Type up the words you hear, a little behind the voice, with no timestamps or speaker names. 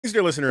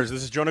Dear listeners,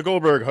 this is Jonah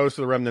Goldberg, host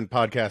of the Remnant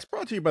Podcast,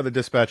 brought to you by the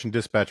Dispatch and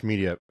Dispatch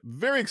Media.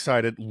 Very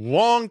excited,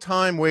 long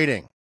time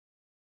waiting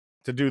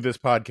to do this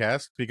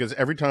podcast because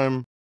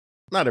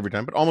not every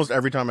time, but almost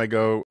every time I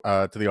go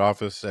to the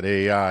office at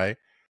AEI,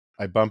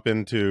 I bump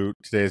into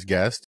today's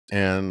guest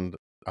and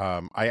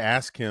I've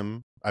asked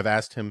him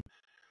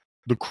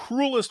the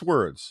cruelest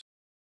words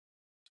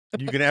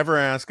you can ever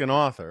ask an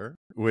author,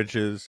 which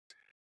is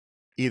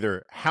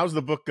either how's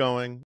the book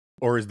going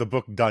or is the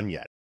book done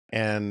yet?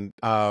 And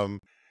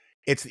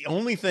it's the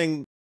only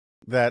thing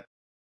that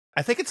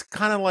I think it's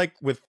kind of like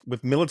with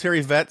military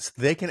vets.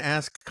 They can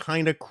ask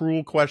kind of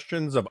cruel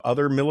questions of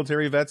other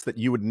military vets that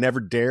you would never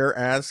dare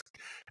ask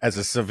as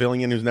a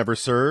civilian who's never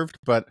served.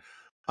 But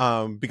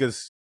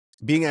because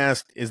being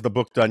asked, is the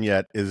book done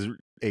yet, is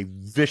a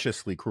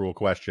viciously cruel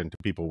question to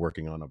people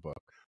working on a book.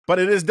 But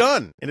it is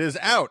done. It is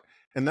out.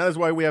 And that is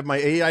why we have my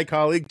AI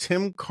colleague,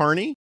 Tim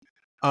Carney,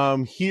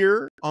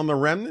 here on The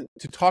Remnant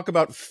to talk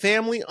about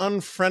Family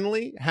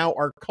Unfriendly, how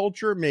our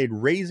culture made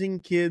raising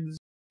kids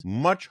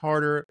much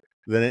harder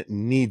than it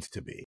needs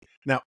to be.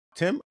 Now,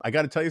 Tim, I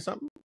got to tell you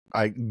something.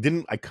 I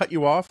cut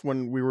you off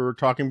when we were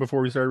talking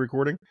before we started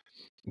recording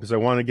because I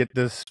want to get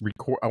this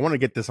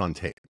on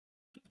tape.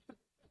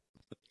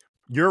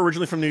 You're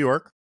originally from New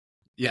York.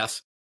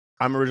 Yes.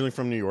 I'm originally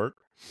from New York.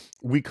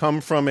 We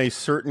come from a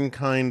certain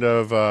kind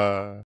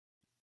of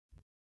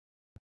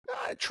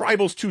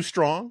tribal's too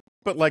strong,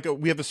 but like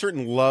we have a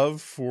certain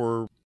love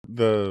for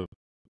the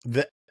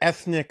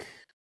ethnic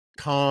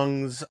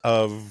tongs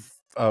of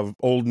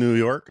old New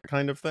York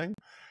kind of thing.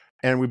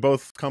 And we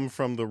both come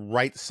from the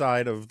right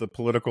side of the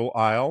political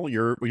aisle.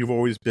 You've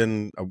always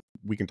been,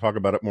 we can talk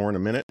about it more in a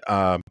minute,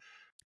 a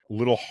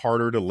little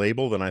harder to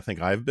label than I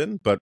think I've been,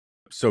 but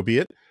so be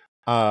it.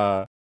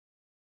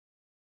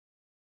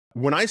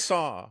 When I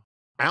saw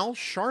Al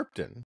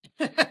Sharpton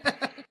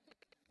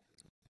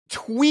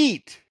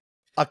tweet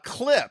a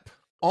clip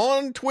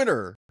on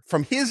Twitter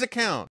from his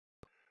account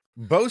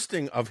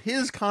boasting of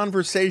his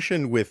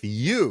conversation with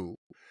you,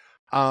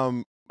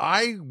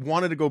 I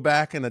wanted to go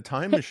back in a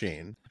time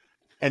machine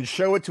and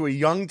show it to a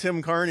young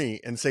Tim Carney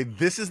and say,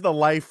 this is the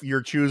life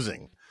you're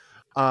choosing.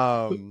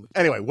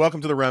 Anyway,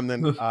 welcome to The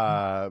Remnant.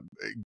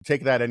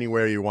 Take that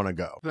anywhere you want to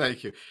go.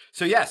 Thank you.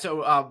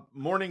 So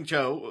Morning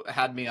Joe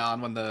had me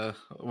on when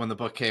the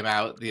book came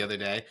out the other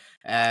day.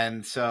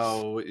 And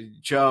so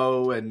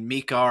Joe and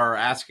Mika are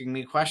asking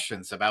me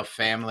questions about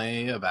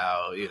family,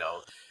 about,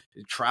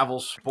 travel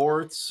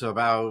sports,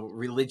 about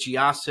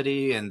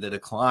religiosity and the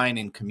decline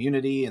in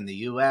community in the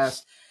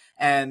US.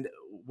 And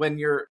when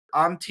you're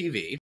on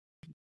TV,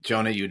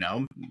 Jonah,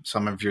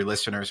 some of your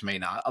listeners may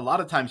not. A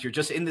lot of times you're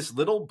just in this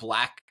little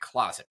black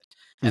closet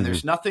and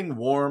there's nothing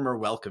warm or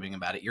welcoming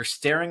about it. You're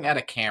staring at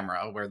a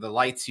camera where the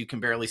lights, you can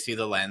barely see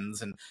the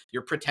lens, and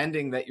you're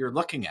pretending that you're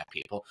looking at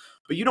people,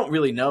 but you don't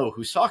really know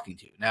who's talking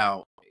to you.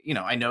 Now,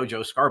 I know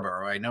Joe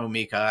Scarborough, I know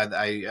Mika,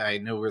 I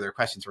know where their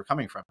questions were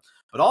coming from.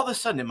 But all of a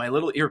sudden in my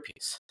little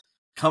earpiece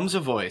comes a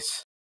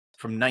voice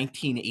from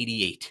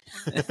 1988.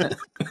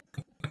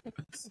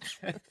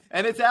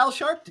 And it's Al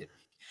Sharpton.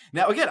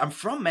 Now, again, I'm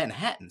from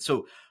Manhattan,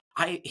 so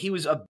he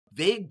was a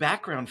vague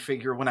background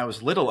figure when I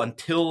was little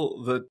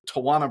until the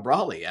Tawana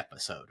Brawley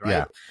episode,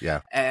 right? Yeah.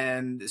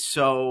 And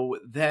so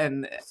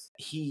then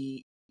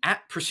he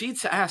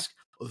proceeds to ask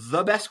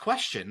the best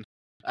question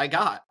I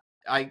got.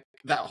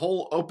 That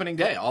whole opening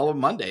day, all of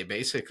Monday,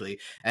 basically.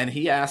 And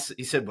he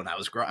said, when I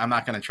was I'm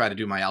not going to try to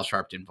do my Al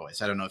Sharpton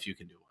voice. I don't know if you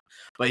can do one.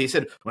 But he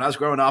said, when I was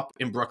growing up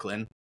in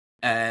Brooklyn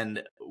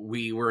and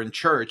we were in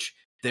church,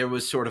 there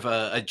was sort of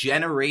a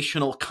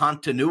generational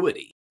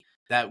continuity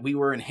that we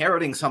were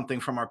inheriting something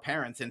from our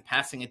parents and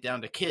passing it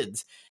down to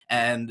kids.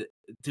 And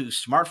do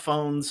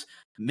smartphones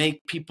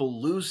make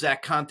people lose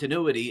that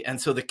continuity? And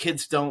so the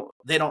kids don't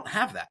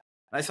have that.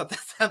 And I thought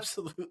that's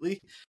absolutely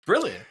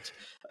brilliant.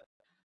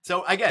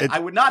 So again, I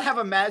would not have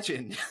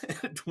imagined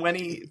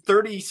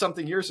 30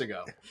 something years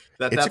ago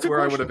that's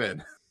where I would have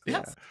been.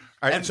 Yes.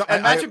 Right, and so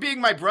imagine being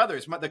my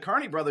brothers. The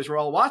Carney brothers were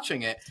all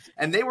watching it,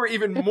 and they were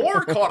even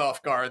more caught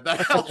off guard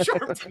that Al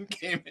Sharpton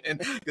came in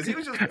because he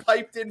was just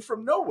piped in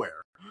from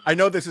nowhere. I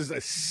know this is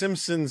a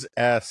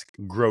Simpsons-esque,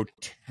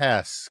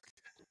 grotesque,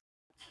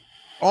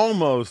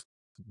 almost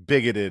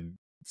bigoted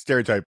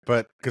stereotype,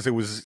 but because it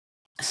was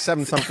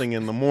 7-something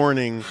in the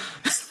morning,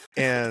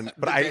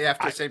 but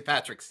after St.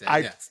 Patrick's Day,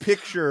 I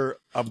picture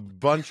a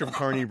bunch of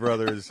Carney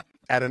brothers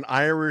at an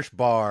Irish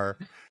bar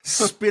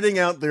spitting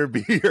out their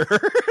beer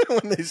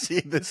when they see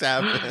this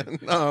happen.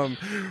 And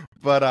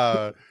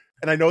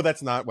I know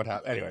that's not what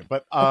happened anyway,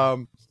 but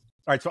all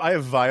right. So I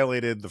have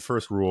violated the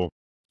first rule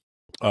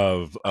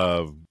of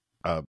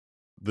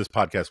this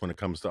podcast when it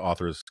comes to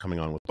authors coming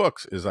on with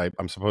books is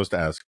I'm supposed to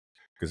ask,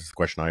 because it's the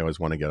question I always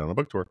want to get on a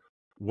book tour.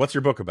 What's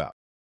your book about?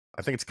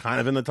 I think it's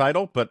kind of in the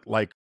title, but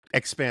like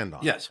expand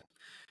on. Yes.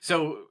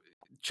 So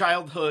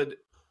childhood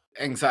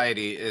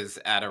anxiety is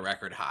at a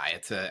record high.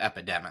 It's an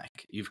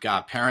epidemic. You've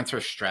got parents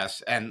are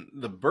stressed, and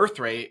the birth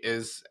rate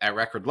is at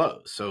record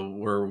lows.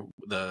 So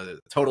the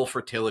total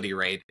fertility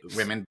rate,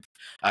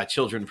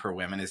 children per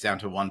woman, is down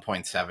to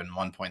 1.7,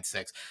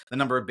 1.6. The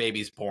number of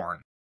babies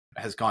born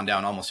has gone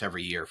down almost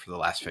every year for the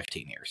last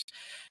 15 years.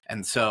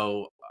 And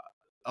so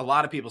a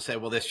lot of people say,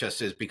 well, this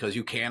just is because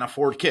you can't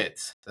afford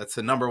kids. That's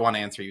the number one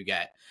answer you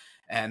get.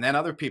 And then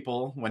other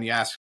people, when you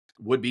ask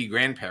would-be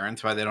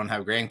grandparents why they don't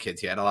have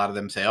grandkids yet, a lot of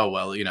them say, oh,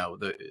 well,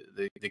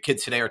 the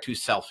kids today are too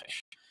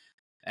selfish.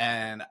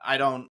 And I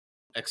don't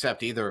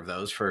accept either of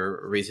those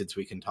for reasons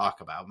we can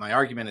talk about. My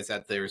argument is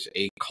that there's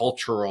a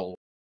cultural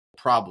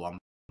problem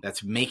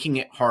that's making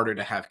it harder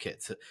to have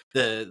kids.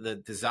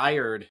 The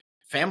desired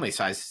family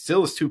size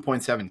still is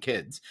 2.7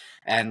 kids,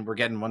 and we're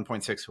getting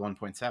 1.6 to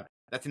 1.7.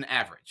 That's an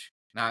average.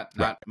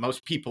 Not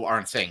most people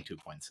aren't saying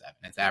 2.7.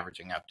 It's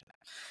averaging up to that.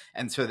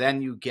 And so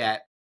then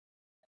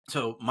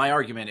so my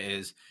argument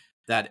is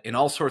that in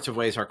all sorts of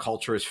ways, our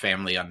culture is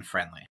family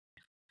unfriendly.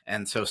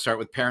 And so start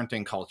with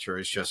parenting culture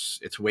is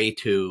just, it's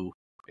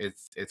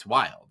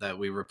wild that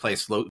we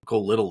replace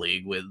local little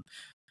league with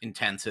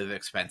intensive,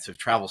 expensive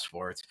travel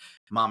sports.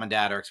 Mom and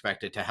dad are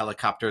expected to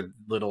helicopter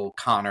little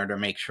Connor to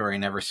make sure he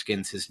never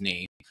skins his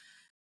knee.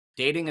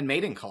 Dating and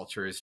mating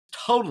culture is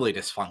totally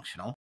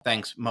dysfunctional,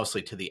 thanks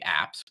mostly to the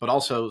apps, but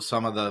also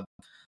some of the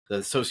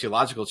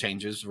sociological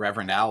changes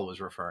Reverend Al was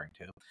referring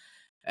to.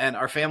 And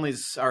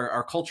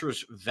our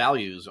culture's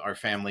values are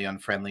family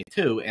unfriendly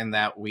too, in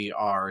that we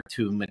are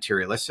too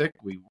materialistic.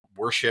 We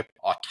worship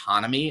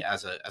autonomy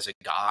as a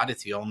god.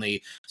 It's the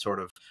only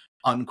sort of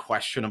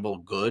unquestionable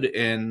good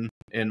in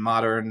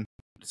modern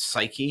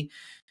psyche.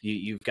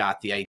 You've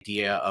got the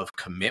idea of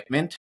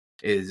commitment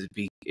is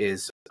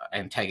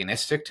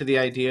antagonistic to the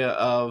idea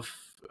of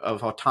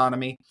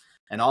autonomy,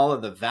 and all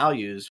of the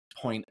values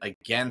point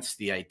against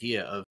the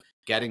idea of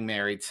getting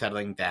married,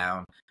 settling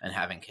down, and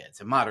having kids.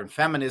 And modern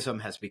feminism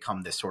has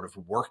become this sort of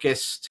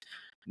workist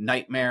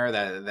nightmare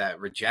that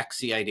rejects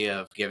the idea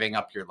of giving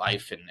up your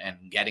life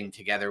and getting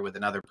together with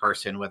another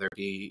person, whether it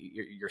be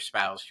your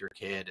spouse, your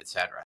kid,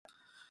 etc.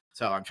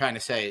 So I'm trying to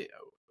say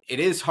it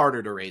is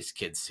harder to raise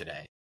kids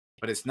today,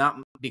 but it's not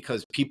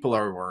because people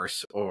are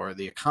worse or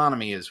the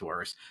economy is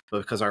worse, but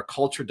because our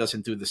culture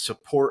doesn't do the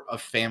support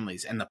of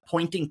families and the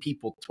pointing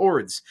people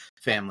towards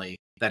family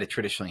that it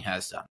traditionally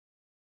has done.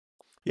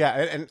 Yeah,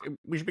 and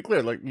we should be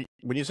clear, like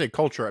when you say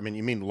culture, I mean,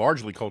 you mean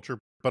largely culture,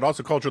 but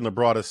also culture in the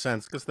broadest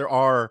sense, because there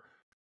are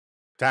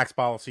tax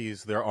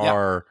policies, there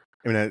are,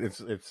 I mean,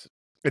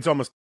 it's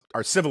almost,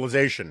 our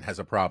civilization has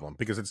a problem,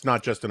 because it's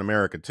not just in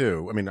America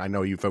too. I mean, I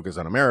know you focus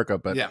on America,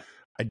 but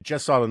I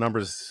just saw the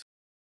numbers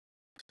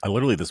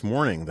literally this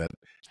morning that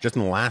just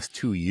in the last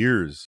 2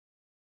 years,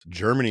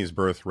 Germany's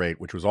birth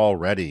rate, which was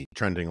already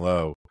trending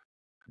low,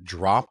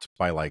 dropped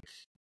by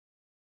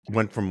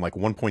went from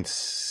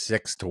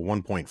 1.6 to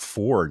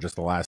 1.4 just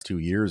the last 2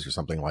 years or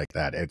something like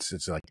that.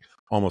 It's like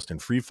almost in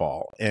free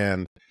fall.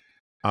 And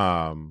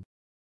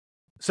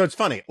so it's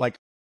funny,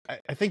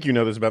 I think you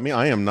know this about me.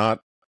 I am not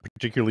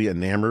particularly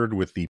enamored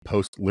with the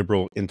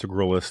post-liberal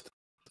integralist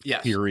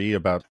theory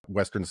about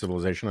Western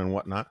civilization and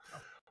whatnot.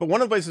 But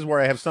one of the places where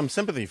I have some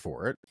sympathy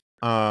for it,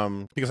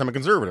 because I'm a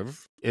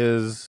conservative,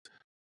 is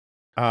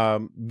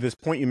this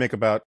point you make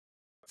about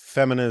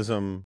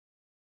feminism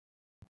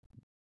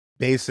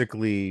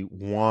basically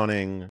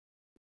wanting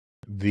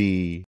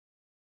I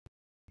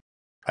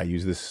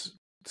use this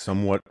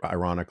somewhat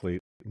ironically,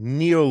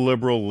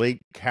 neoliberal late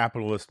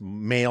capitalist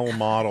male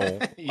model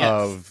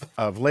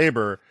of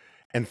labor,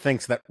 and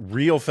thinks that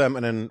real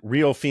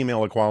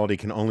female equality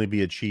can only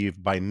be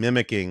achieved by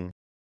mimicking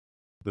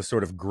the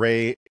sort of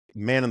gray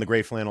man in the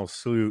gray flannel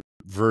suit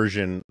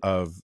version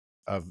of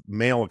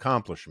male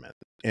accomplishment.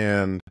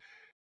 And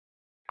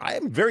I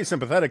am very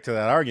sympathetic to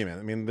that argument.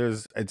 I mean,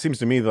 it seems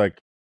to me like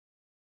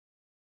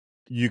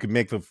you could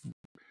make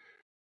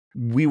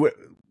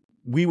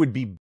we would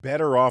be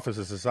better off as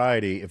a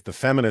society if the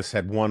feminists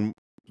had won,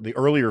 the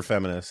earlier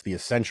feminists, the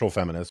essential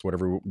feminists,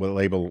 whatever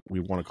label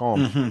we want to call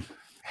them,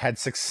 had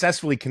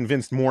successfully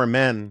convinced more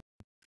men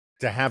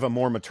to have a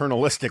more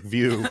maternalistic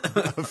view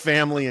of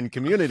family and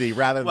community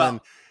rather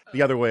than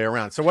the other way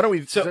around. So why don't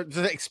we just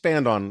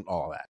expand on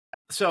all that?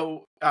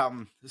 So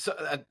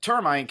a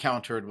term I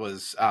encountered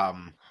was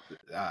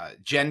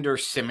gender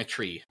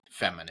symmetry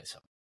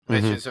feminism,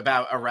 which is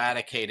about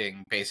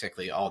eradicating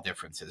basically all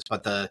differences.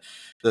 But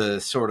the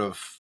sort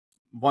of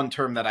one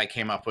term that I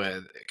came up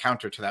with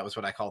counter to that was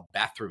what I called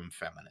bathroom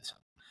feminism.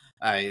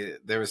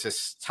 There was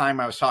this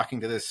time I was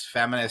talking to this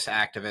feminist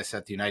activist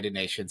at the United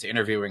Nations,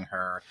 interviewing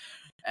her,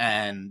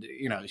 and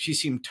she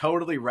seemed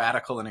totally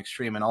radical and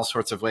extreme in all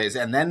sorts of ways.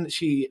 And then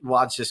she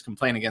lodged this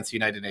complaint against the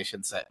United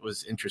Nations that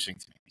was interesting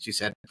to me. She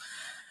said,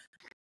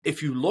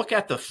 if you look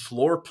at the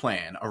floor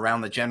plan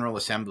around the General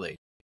Assembly,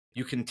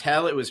 you can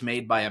tell it was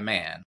made by a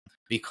man,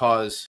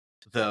 because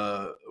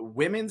the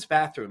women's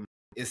bathroom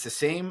is the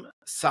same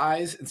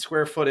size and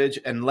square footage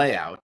and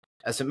layout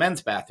as a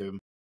men's bathroom,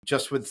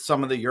 just with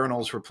some of the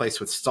urinals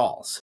replaced with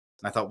stalls.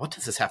 And I thought, what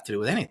does this have to do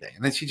with anything?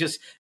 And then she just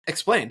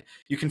explained,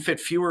 you can fit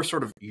fewer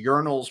sort of more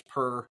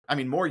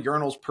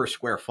urinals per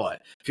square foot,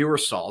 fewer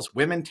stalls.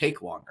 Women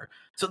take longer.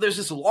 So there's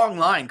this long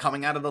line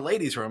coming out of the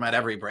ladies' room at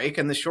every break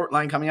and this short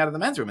line coming out of the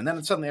men's room. And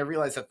then suddenly I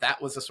realized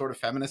that was the sort of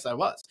feminist I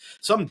was.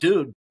 Some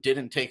dude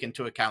didn't take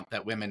into account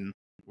that women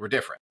were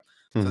different.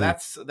 So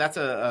that's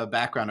a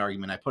background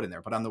argument I put in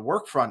there. But on the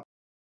work front,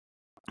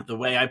 the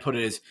way I put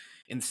it is,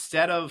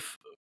 instead of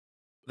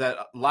that,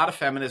 a lot of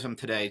feminism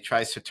today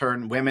tries to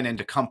turn women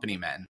into company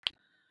men.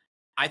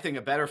 I think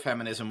a better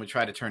feminism would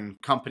try to turn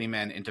company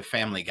men into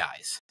family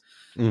guys,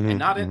 and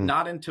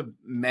not into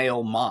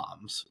male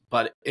moms,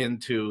 but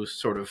into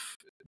sort of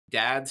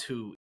dads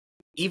who,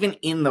 even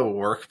in the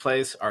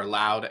workplace, are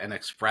loud and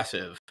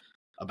expressive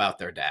about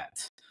their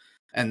dads.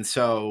 And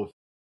so,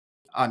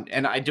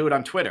 and I do it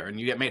on Twitter, and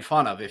you get made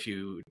fun of if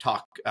you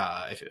talk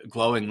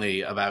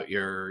glowingly about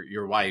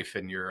your wife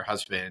and your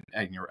husband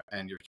and your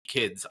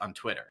kids on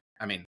Twitter.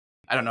 I mean,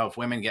 I don't know if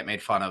women get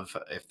made fun of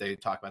if they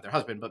talk about their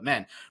husband, but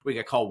men, we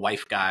get called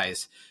wife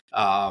guys.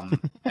 And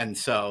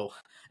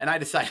I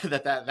decided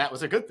that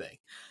was a good thing.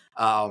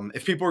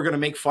 If people were going to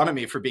make fun of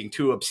me for being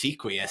too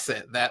obsequious,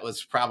 that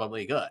was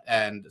probably good.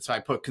 And so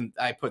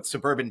I put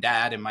suburban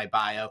dad in my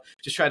bio,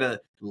 just try to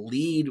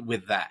lead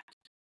with that.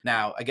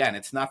 Now, again,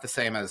 it's not the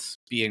same as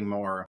being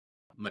more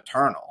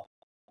maternal,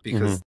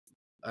 because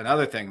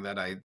another thing that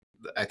I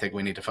think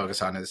we need to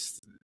focus on is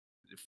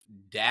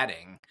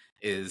dadding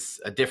is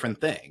a different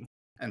thing,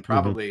 and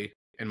probably,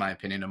 in my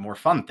opinion, a more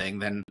fun thing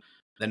than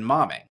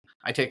momming.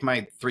 I take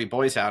my 3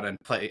 boys out and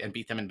play and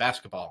beat them in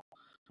basketball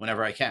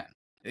whenever I can.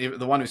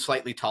 The one who's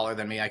slightly taller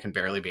than me, I can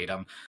barely beat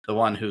him. The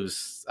one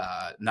who's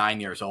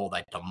 9 years old,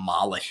 I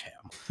demolish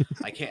him.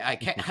 I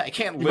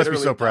can't You literally must be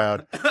so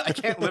proud. I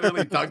can't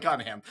literally dunk on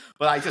him,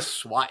 but I just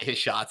swat his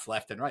shots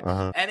left and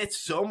right. And it's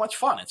so much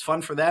fun. It's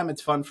fun for them.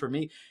 It's fun for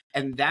me.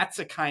 And that's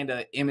a kind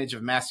of image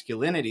of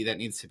masculinity that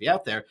needs to be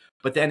out there.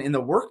 But then in the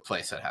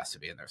workplace, it has to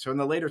be in there. So in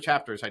the later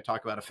chapters, I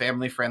talk about a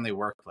family-friendly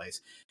workplace,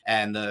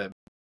 and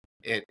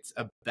it's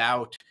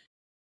about,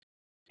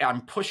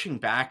 I'm pushing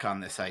back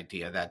on this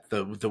idea that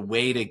the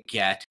way to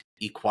get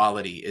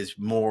equality is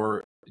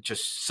more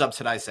just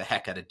subsidize the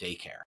heck out of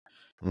daycare.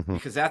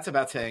 Because that's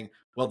about saying,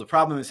 well, the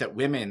problem is that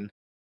women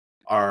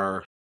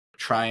are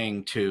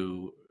trying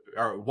to,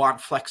 or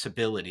want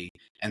flexibility,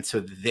 and so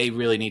they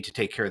really need to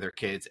take care of their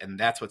kids, and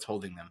that's what's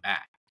holding them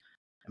back.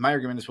 And my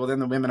argument is, well, then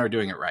the women are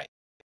doing it right,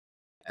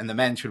 and the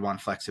men should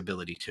want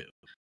flexibility too.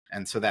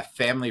 And so that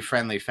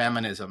family-friendly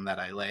feminism that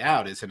I lay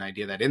out is an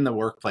idea that in the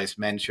workplace,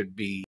 men should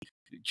be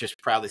just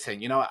proudly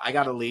saying, you know what, I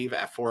got to leave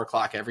at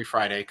 4:00 every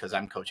Friday because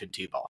I'm coaching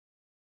T-ball.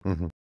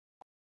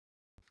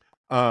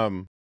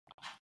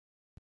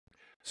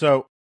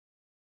 So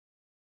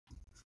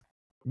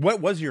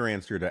what was your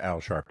answer to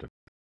Al Sharpton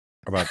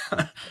about?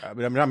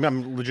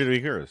 I'm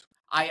legitimately curious.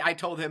 I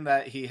told him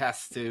that he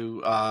has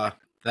to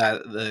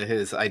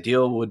his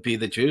ideal would be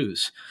the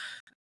Jews.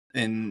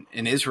 In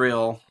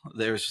Israel,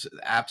 there's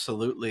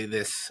absolutely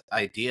this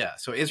idea.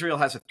 So Israel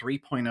has a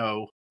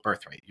 3.0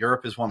 birth rate.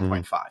 Europe is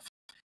 1.5.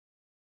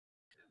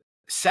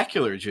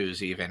 Secular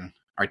Jews even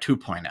are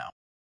 2.0.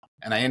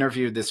 And I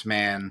interviewed this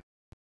man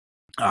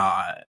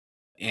on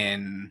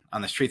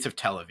the streets of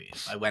Tel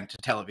Aviv. I went to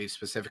Tel Aviv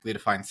specifically to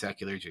find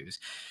secular Jews.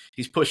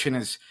 He's pushing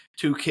his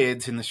 2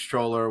 kids in the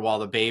stroller while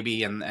the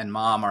baby and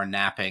mom are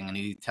napping, and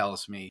he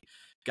tells me,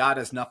 God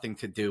has nothing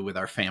to do with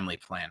our family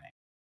planning.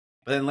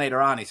 But then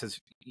later on, he says,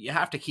 you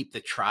have to keep the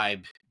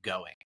tribe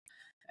going.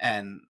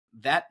 And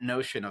that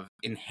notion of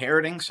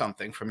inheriting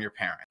something from your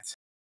parents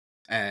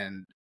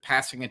and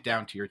passing it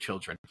down to your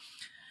children,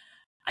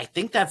 I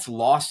think that's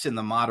lost in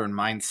the modern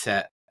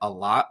mindset a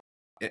lot,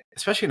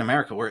 especially in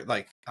America, where,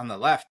 like, on the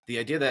left, the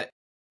idea that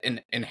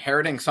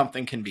inheriting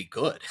something can be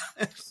good,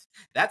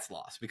 that's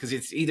lost, because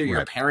it's either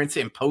your parents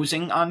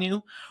imposing on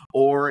you,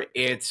 or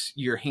it's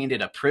you're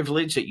handed a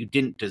privilege that you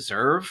didn't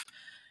deserve.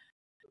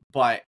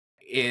 But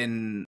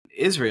in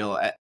Israel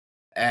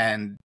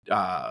and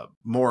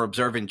more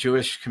observant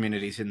Jewish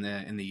communities in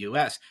the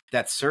U.S.,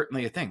 that's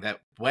certainly a thing,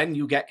 that when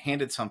you get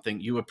handed something,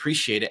 you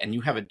appreciate it and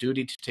you have a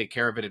duty to take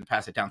care of it and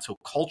pass it down. So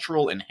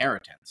cultural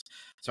inheritance.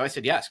 So I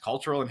said, yes,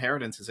 cultural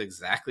inheritance is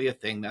exactly a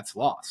thing that's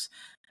lost,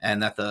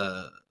 and that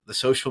the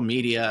social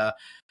media,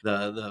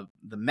 the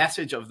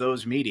message of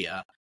those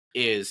media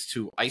is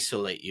to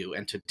isolate you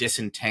and to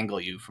disentangle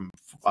you from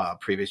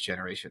previous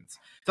generations.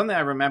 Something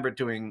I remember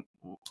doing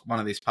one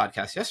of these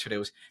podcasts yesterday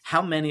was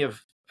how many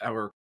of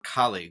our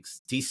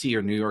colleagues, DC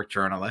or New York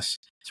journalists,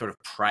 sort of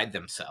pride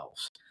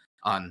themselves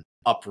on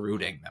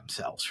uprooting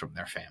themselves from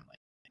their family,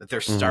 that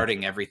they're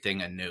starting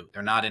everything anew.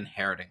 They're not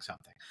inheriting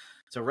something.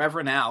 So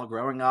Reverend Al,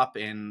 growing up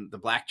in the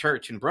Black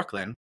church in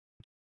Brooklyn,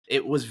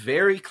 it was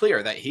very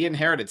clear that he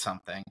inherited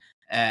something.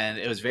 And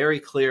it was very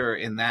clear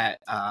in that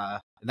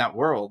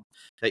world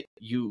that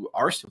you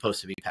are supposed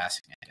to be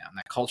passing it down,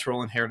 that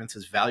cultural inheritance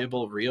is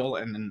valuable, real,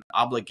 and an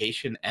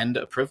obligation and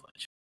a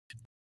privilege.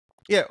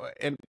 Yeah.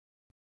 And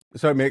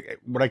so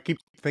what I keep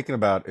thinking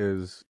about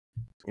is,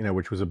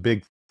 which was a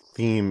big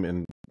theme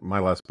in my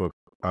last book,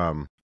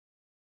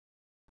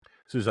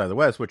 Suicide of the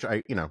West, which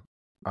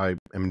I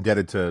am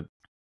indebted to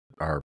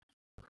our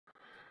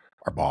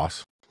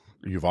boss,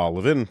 Yuval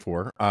Levin,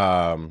 for,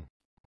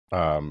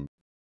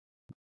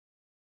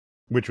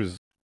 which was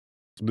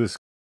this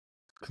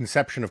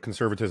conception of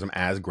conservatism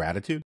as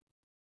gratitude,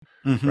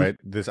 right?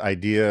 This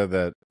idea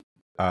that,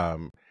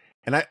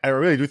 and I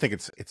really do think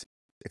it's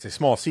a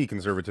small c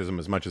conservatism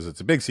as much as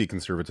it's a big C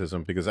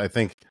conservatism, because I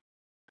think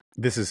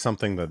this is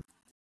something that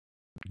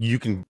you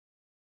can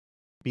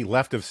be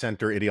left of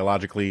center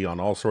ideologically on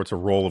all sorts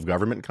of role of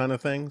government kind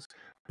of things.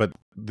 But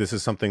this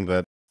is something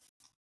that,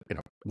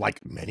 like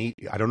many,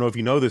 I don't know if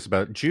you know this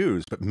about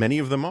Jews, but many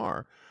of them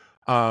are.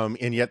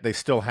 And yet they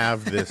still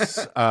have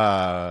this,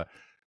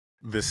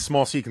 this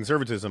small c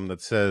conservatism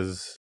that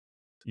says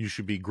you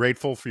should be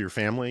grateful for your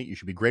family. You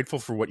should be grateful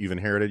for what you've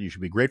inherited. You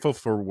should be grateful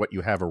for what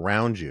you have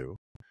around you.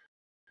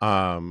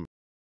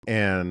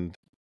 And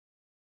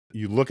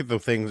you look at the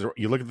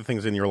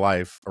things in your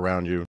life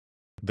around you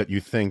that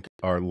you think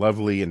are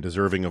lovely and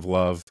deserving of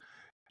love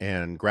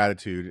and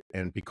gratitude,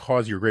 and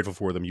because you're grateful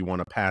for them, you want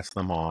to pass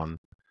them on,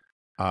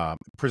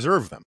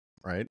 preserve them,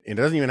 right? It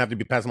doesn't even have to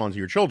be pass them on to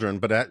your children,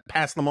 but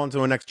pass them on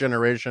to a next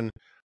generation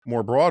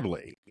more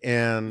broadly.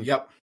 And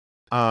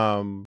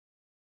and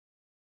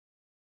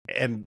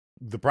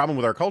the problem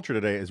with our culture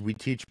today is we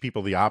teach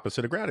people the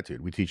opposite of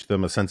gratitude. We teach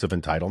them a sense of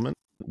entitlement.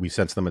 We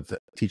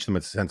teach them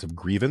a sense of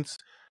grievance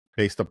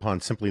based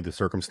upon simply the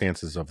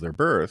circumstances of their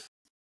birth.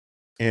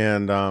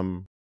 And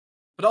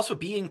but also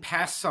being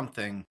past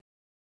something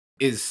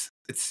is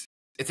it's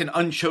an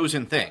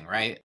unchosen thing,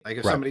 right? Like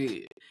if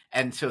somebody,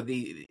 and so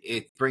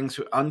it brings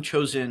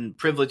unchosen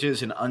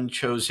privileges and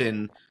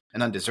unchosen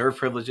and undeserved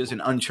privileges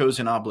and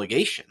unchosen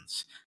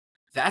obligations.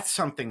 That's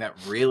something that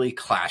really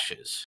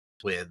clashes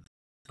with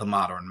the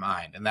modern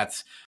mind. And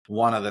that's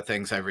one of the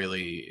things I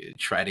really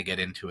try to get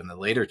into in the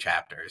later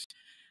chapters.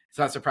 It's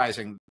not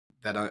surprising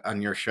that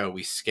on your show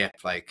we skip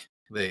like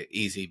the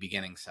easy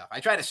beginning stuff.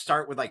 I try to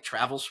start with like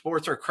travel,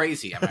 sports, or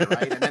crazy. Am I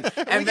right?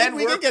 And then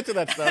we did get to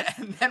that stuff,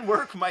 and then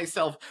work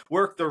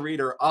the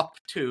reader up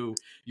to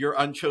your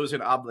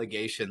unchosen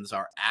obligations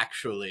are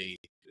actually,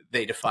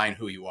 they define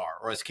who you are,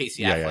 or as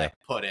Casey Affleck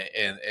put it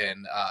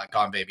in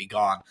Gone Baby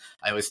Gone.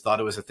 I always thought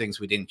it was the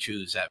things we didn't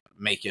choose that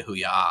make you who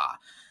you are.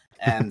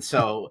 And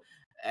so,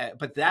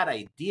 but that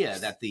idea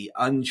that the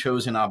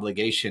unchosen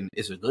obligation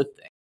is a good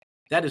thing,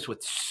 that is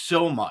what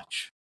so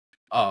much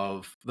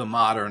of the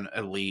modern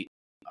elite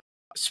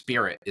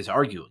spirit is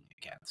arguing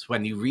against.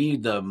 When you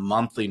read the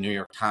monthly New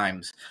York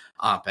Times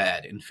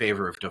op-ed in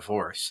favor of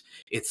divorce,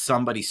 it's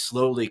somebody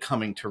slowly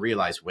coming to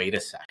realize, wait a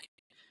second,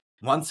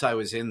 once I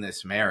was in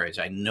this marriage,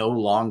 I no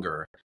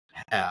longer,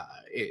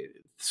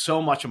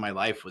 so much of my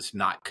life was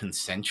not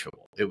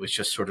consensual. It was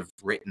just sort of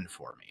written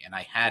for me. And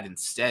I had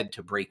instead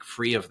to break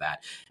free of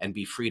that and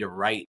be free to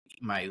write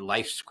my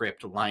life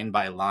script line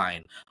by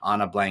line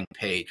on a blank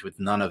page with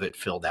none of it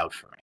filled out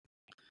for me.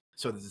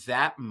 So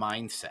that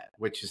mindset,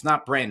 which is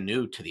not brand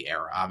new to the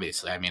era,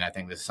 obviously. I mean, I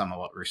think this is some of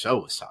what Rousseau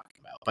was talking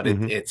about, but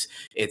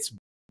it's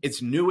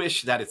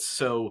newish that it's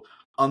so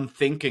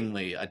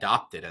unthinkingly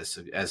adopted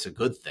as a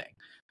good thing.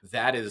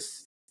 That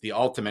is the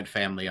ultimate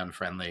family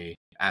unfriendly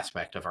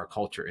aspect of our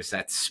culture, is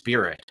that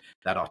spirit,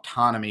 that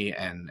autonomy,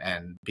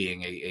 and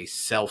being a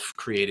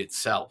self-created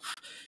self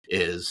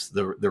is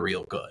the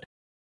real good.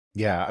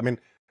 Yeah, I mean,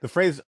 the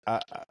phrase,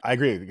 I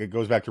agree. It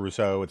goes back to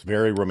Rousseau. It's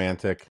very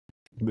romantic.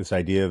 This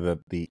idea that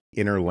the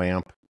inner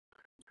lamp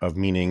of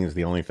meaning is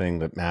the only thing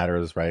that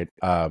matters, right?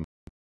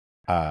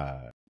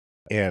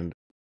 And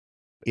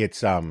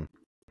it's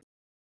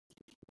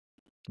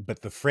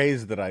but the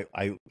phrase that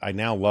I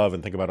now love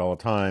and think about all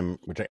the time,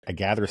 which I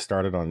gather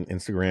started on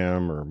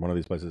Instagram or one of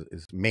these places,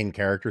 is main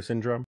character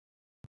syndrome,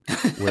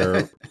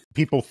 where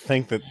people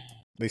think that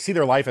they see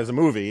their life as a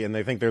movie and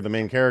they think they're the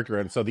main character,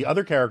 and so the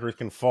other characters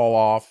can fall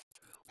off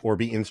or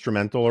be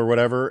instrumental or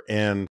whatever.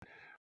 And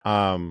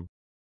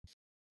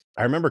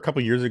I remember a couple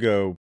of years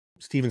ago,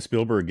 Steven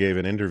Spielberg gave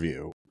an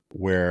interview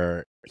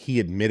where he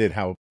admitted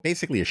how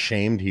basically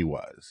ashamed he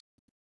was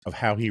of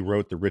how he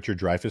wrote the Richard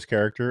Dreyfuss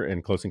character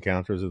in Close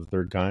Encounters of the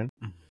Third Kind.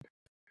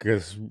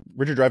 Because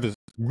Richard Dreyfuss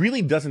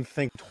really doesn't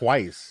think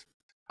twice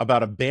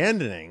about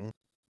abandoning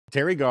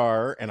Terry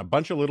Garr and a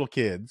bunch of little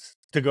kids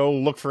to go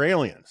look for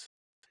aliens.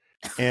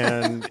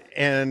 And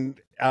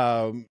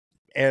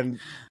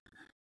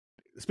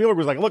Spielberg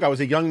was like, look, I was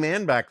a young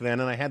man back then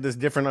and I had this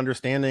different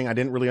understanding. I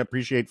didn't really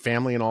appreciate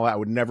family and all that. I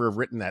would never have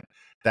written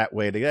that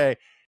way today.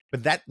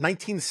 But that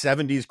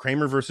 1970s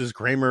Kramer versus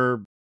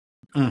Kramer,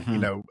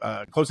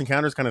 Close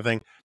Encounters kind of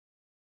thing,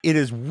 it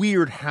is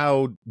weird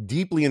how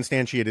deeply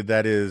instantiated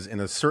that is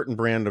in a certain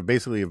brand of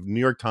basically of New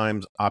York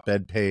Times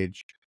op-ed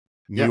page,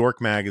 New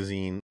York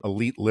Magazine,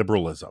 elite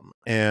liberalism.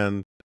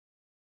 And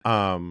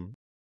but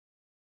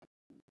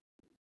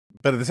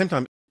at the same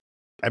time,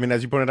 I mean,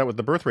 as you pointed out with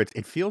the birth rates,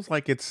 it feels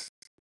like it's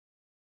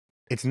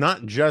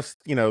not just,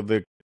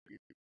 the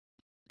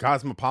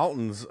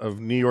cosmopolitans of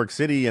New York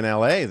City and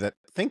LA that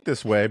think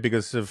this way,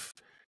 because if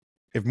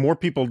more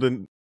people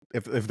didn't,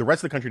 if the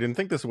rest of the country didn't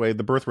think this way,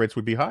 the birth rates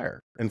would be higher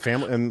and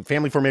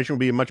family formation would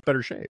be in much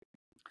better shape.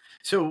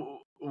 So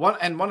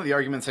one of the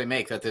arguments I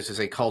make that this is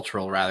a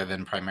cultural rather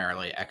than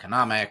primarily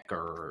economic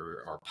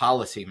or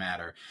policy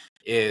matter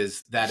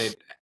is that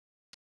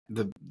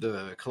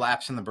the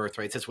collapse in the birth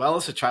rates as well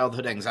as the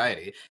childhood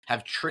anxiety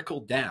have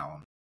trickled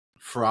down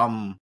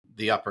from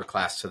the upper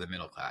class to the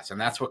middle class,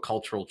 and that's what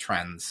cultural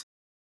trends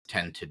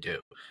tend to do.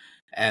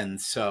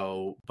 And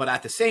so, but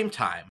at the same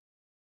time,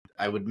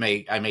 I would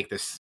make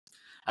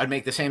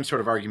the same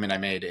sort of argument I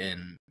made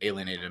in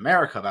Alienated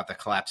America about the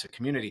collapse of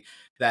community,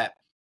 that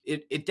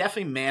it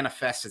definitely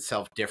manifests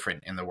itself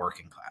different in the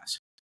working class.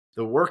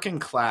 The working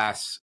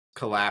class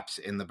collapse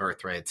in the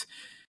birth rates,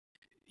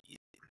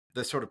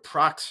 the sort of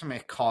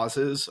proximate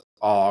causes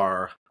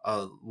are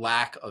a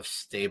lack of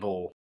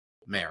stable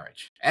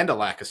marriage and a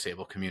lack of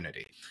stable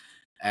community.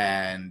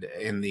 And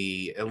in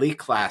the elite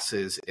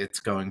classes,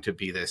 it's going to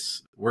be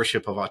this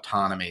worship of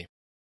autonomy,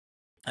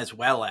 as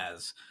well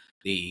as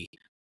the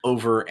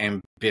over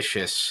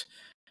ambitious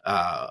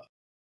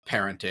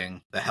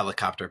parenting, the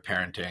helicopter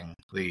parenting,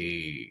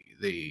 the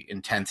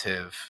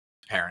intensive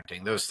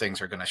parenting. Those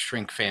things are going to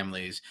shrink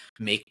families,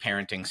 make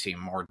parenting seem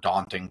more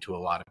daunting to a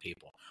lot of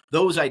people.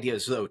 Those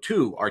ideas, though,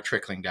 too, are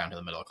trickling down to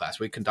the middle class.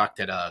 We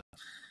conducted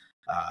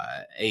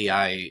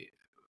AI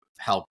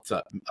helped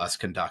us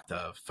conduct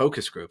a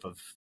focus group of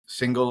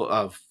single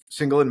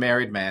and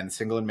married men,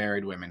 single and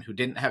married women who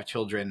didn't have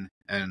children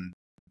and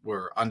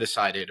were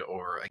undecided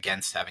or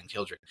against having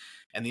children.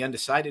 And the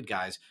undecided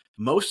guys,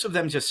 most of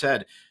them just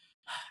said,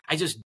 I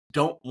just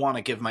don't want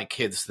to give my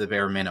kids the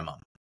bare minimum.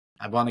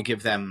 I want to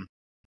give them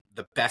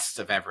the best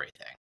of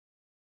everything.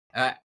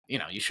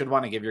 You should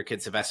want to give your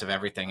kids the best of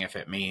everything if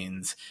it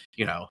means,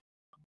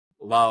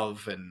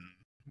 love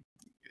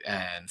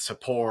and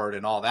support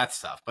and all that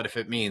stuff. But if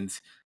it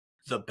means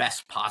the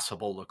best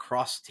possible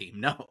lacrosse team,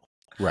 no.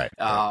 Right.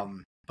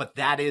 But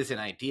that is an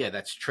idea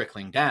that's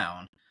trickling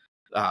down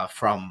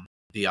from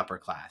the upper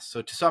class.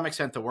 So to some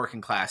extent, the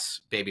working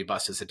class baby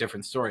bust is a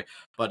different story,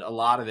 but a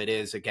lot of it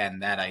is,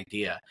 again, that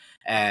idea.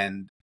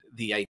 And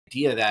the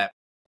idea that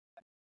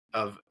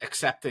of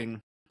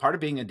accepting, part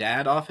of being a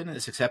dad often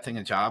is accepting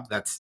a job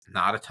that's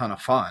not a ton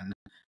of fun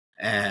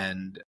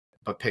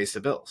but pays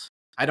the bills.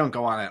 I don't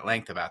go on at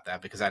length about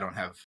that because I don't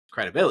have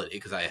credibility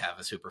because I have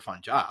a super fun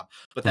job,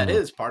 but that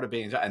is part of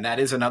being, and that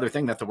is another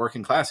thing that the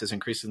working class is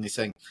increasingly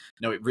saying,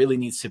 no, it really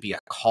needs to be a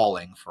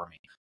calling for me.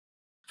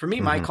 For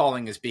me, my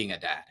calling is being a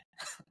dad.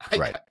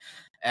 Right.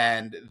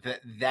 And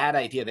that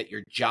idea that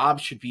your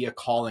job should be a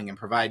calling and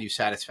provide you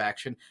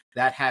satisfaction,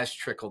 that has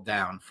trickled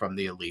down from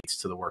the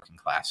elites to the working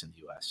class in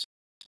the U.S.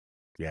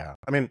 Yeah.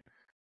 I mean,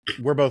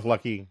 we're both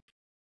lucky.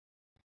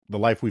 The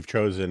life we've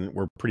chosen,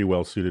 we're pretty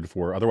well suited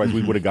for. Otherwise,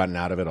 we would have gotten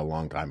out of it a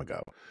long time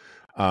ago.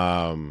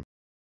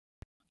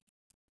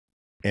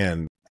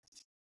 And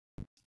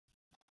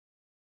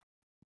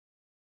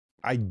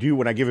I do,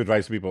 when I give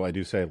advice to people, I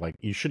do say, like,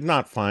 you should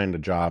not find a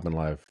job in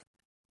life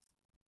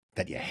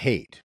that you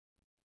hate,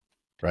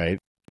 right?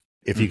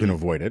 If you can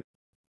avoid it.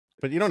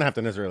 But you don't have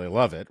to necessarily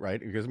love it, right?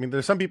 Because, I mean,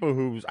 there's some people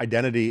whose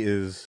identity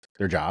is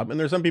their job, and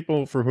there's some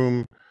people for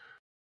whom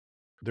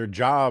their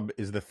job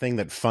is the thing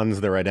that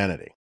funds their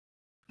identity.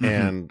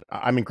 And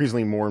I'm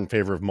increasingly more in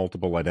favor of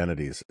multiple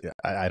identities.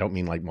 I don't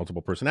mean like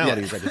multiple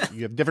personalities. Yeah.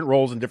 You have different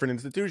roles in different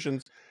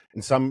institutions.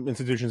 In some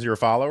institutions, you're a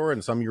follower,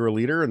 and some you're a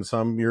leader, and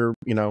some you're,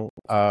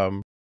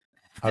 somewhere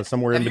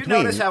in between. Have you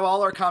noticed how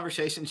all our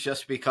conversations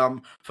just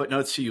become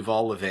footnotes to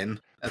Yuval Levin?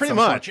 Pretty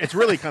much. It's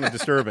really kind of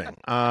disturbing.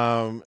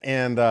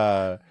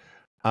 At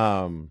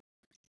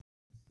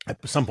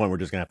some point, we're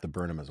just going to have to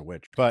burn him as a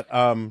witch. But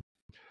I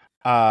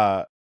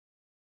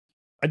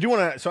do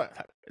want to...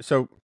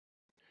 So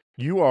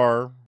you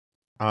are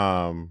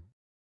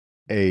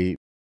a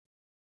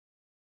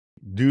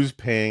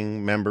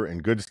dues-paying member in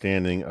good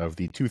standing of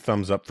the Two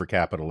Thumbs Up for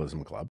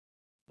Capitalism Club,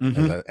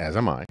 as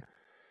am I.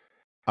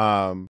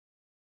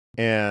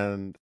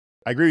 And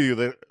I agree with you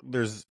that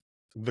there's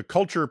the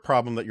culture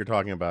problem that you're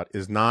talking about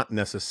is not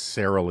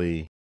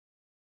necessarily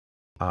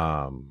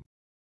doesn't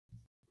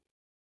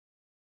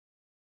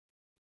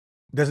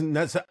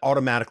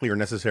automatically or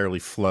necessarily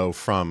flow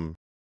from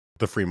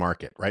the free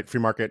market, right?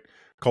 Free market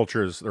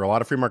cultures, there are a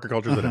lot of free market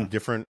cultures that have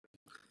different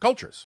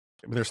cultures,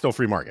 but they're still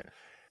free market.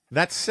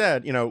 That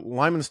said,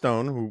 Lyman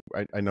Stone, who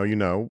I know you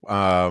know,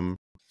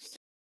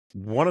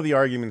 one of the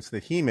arguments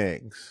that he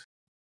makes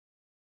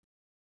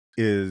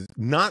is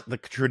not the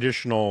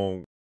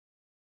traditional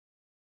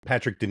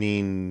Patrick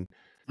Deneen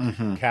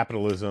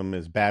capitalism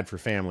is bad for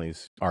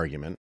families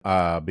argument,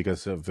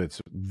 because of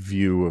its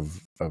view of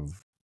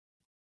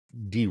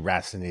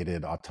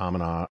deracinated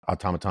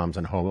automatons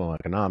and homo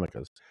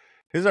economicus.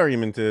 His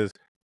argument is,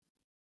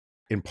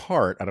 in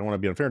part, I don't want to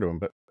be unfair to him,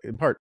 but in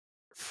part,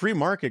 free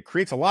market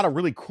creates a lot of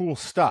really cool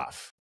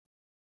stuff,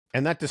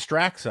 and that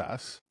distracts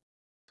us.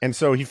 And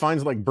so he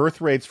finds like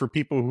birth rates for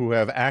people who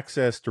have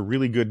access to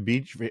really good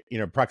beach,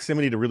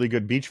 proximity to really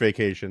good beach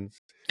vacations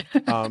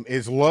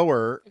is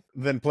lower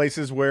than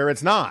places where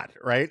it's not,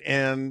 right?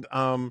 And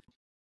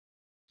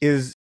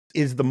is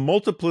the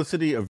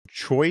multiplicity of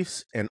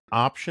choice and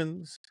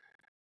options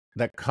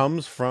that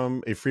comes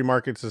from a free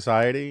market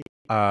society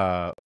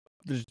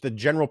the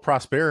general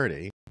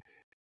prosperity,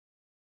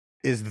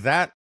 is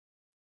that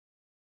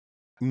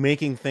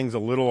making things a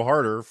little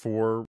harder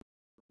for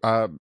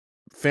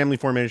family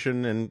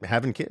formation and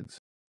having kids?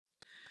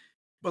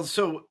 Well,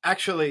 so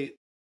actually,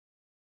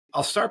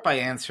 I'll start by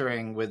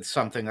answering with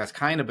something that's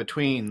kind of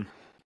between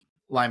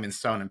Lyman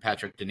Stone and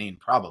Patrick Deneen,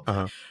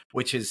 probably,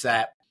 which is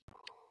that,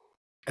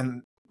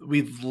 and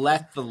we've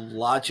let the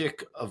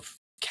logic of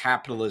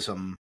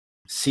capitalism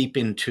seep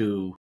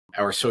into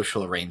our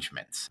social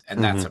arrangements,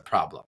 and that's a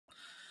problem.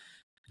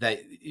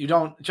 That you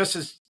don't, just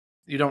as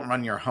you don't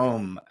run your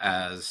home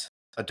as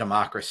a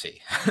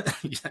democracy,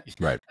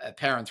 Right?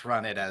 Parents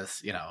run it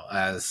as, you know,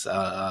 as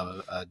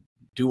a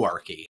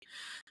duarchy,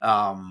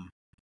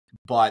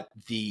 but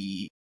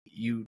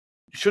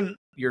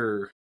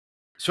your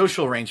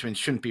social arrangements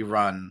shouldn't be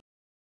run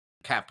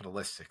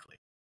capitalistically,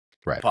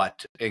 Right.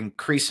 but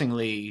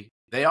increasingly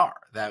they are,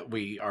 that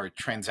we are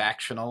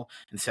transactional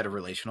instead of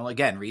relational.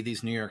 Again, read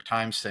these New York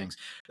Times things.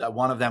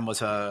 One of them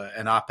was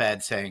an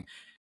op-ed saying,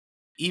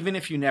 even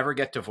if you never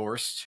get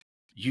divorced,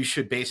 you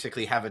should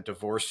basically have a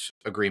divorce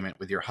agreement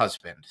with your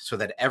husband so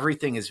that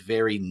everything is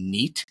very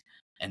neat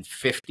and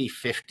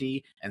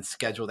 50-50 and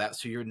scheduled out.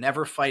 So you're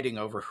never fighting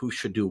over who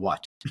should do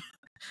what.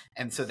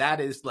 And so that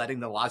is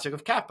letting the logic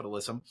of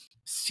capitalism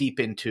seep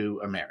into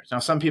a marriage. Now,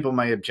 some people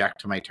might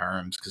object to my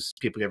terms because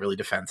people get really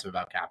defensive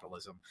about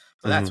capitalism.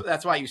 So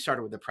that's why you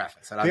started with the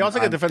preface. They also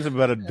get defensive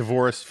about a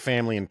divorce,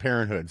 family, and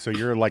parenthood. So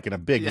you're like in a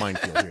big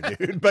minefield here,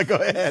 dude. But go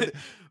ahead.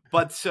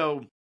 But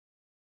so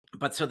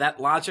that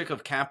logic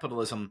of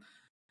capitalism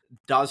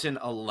doesn't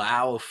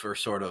allow for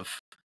sort of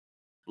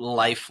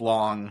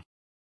lifelong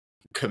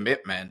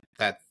commitment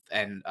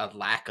and a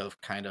lack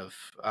of kind of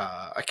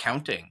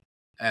accounting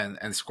and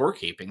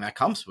scorekeeping that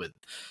comes with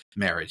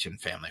marriage and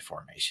family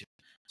formation.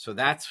 So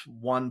that's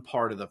one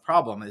part of the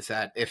problem, is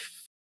that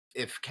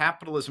if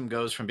capitalism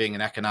goes from being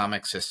an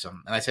economic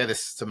system, and I say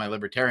this to my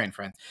libertarian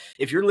friends,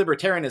 if your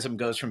libertarianism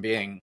goes from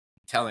being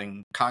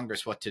telling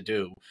Congress what to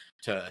do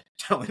to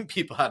telling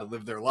people how to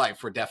live their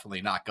life, we're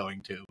definitely not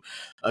going to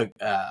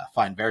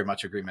find very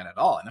much agreement at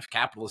all. And if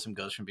capitalism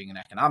goes from being an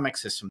economic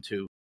system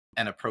to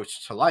an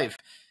approach to life,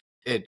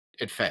 it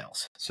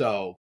fails.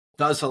 So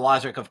does the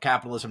logic of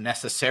capitalism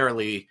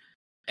necessarily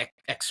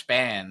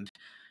expand?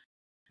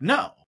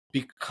 No,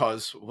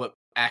 because what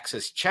acts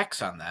as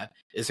checks on that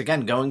is,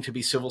 again, going to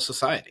be civil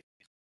society.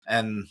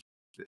 And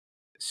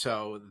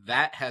so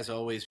that has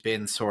always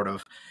been sort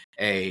of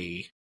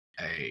a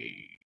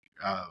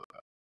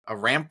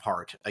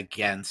rampart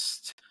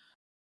against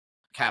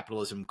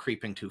capitalism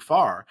creeping too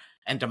far,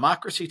 and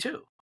democracy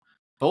too.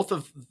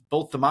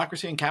 Both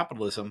democracy and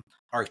capitalism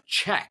are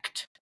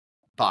checked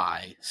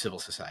by civil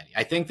society.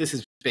 I think this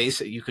is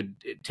basic. You could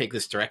take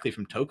this directly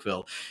from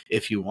Tocqueville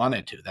if you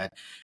wanted to, that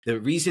the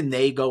reason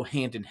they go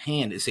hand in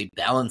hand is they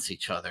balance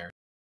each other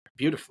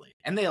beautifully.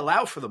 And they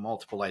allow for the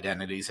multiple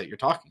identities that you're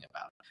talking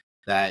about,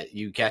 that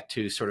you get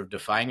to sort of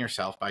define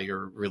yourself by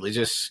your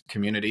religious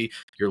community,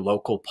 your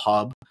local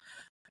pub,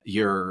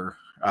 your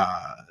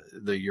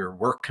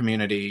work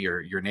community,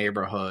 your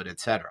neighborhood,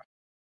 etc.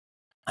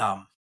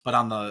 But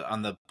on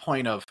the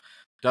point of,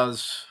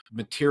 does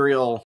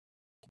material,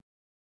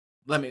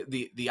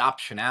 the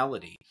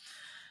optionality,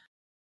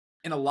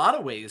 in a lot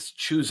of ways,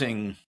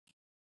 choosing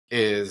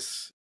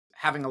is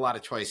having a lot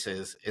of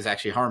choices is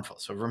actually harmful.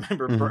 So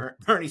remember,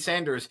 Bernie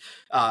Sanders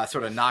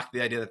sort of knocked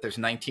the idea that there's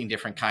 19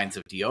 different kinds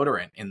of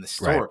deodorant in the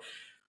store. Right.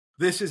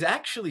 This is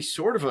actually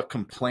sort of a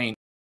complaint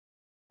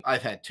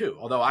I've had too,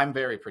 although I'm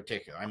very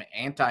particular. I'm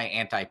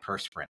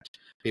anti-antiperspirant.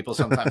 People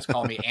sometimes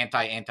call me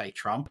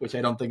anti-Trump, which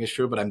I don't think is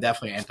true, but I'm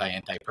definitely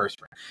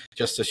anti-antiperspirant,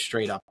 just a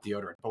straight up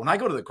deodorant. But when I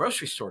go to the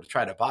grocery store to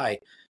try to buy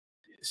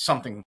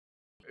something,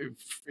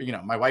 you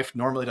know, my wife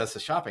normally does the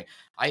shopping,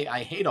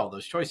 I hate all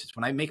those choices.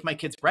 When I make my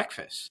kids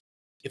breakfast,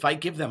 if I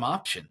give them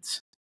options,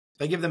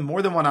 if I give them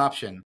more than one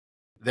option,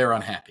 they're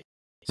unhappy.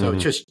 So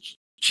it's just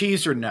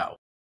cheese or no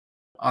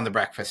on the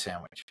breakfast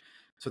sandwich.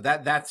 So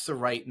that's the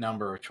right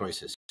number of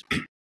choices.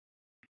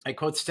 I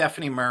quote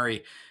Stephanie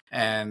Murray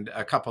and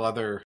a couple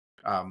other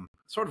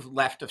sort of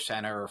left of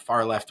center or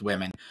far left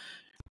women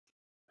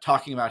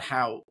talking about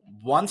how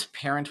once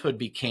parenthood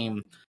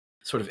became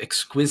sort of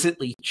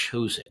exquisitely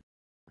chosen,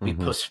 we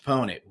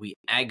postpone it, we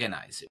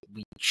agonize it,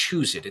 we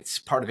choose it. It's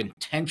part of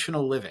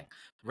intentional living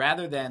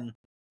rather than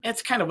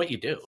it's kind of what you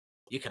do.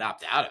 You could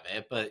opt out of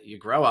it, but you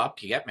grow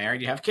up, you get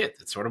married, you have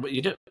kids. It's sort of what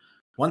you do.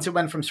 Once it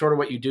went from sort of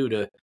what you do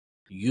to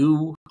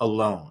you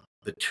alone,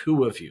 the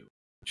two of you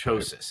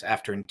chose this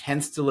after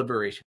intense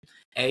deliberation.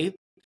 A,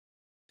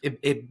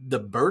 the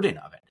burden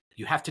of it.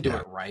 You have to do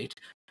it right.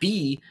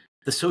 B,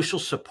 the social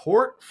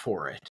support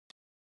for it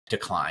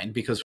declined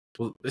because,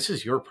 well, this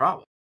is your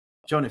problem.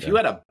 Jonah, if you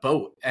had a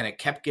boat and it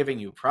kept giving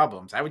you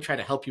problems, I would try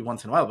to help you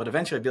once in a while, but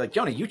eventually I'd be like,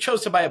 Jonah, you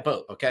chose to buy a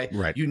boat, okay?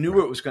 Right. You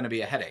knew it was going to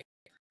be a headache.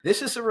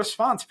 This is a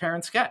response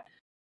parents get.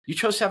 You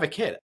chose to have a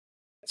kid.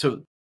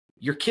 So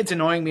your kid's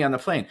annoying me on the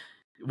plane.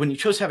 When you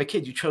chose to have a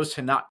kid, you chose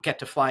to not get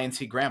to fly and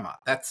see grandma.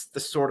 That's the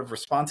sort of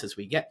responses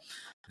we get.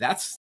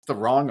 That's the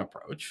wrong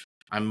approach.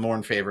 I'm more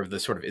in favor of the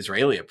sort of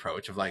Israeli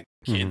approach of like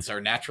kids are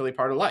naturally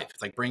part of life.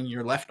 It's like bringing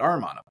your left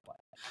arm on a plane.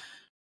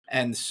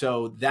 And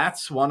so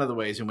that's one of the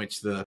ways in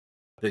which the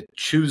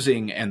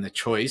choosing and the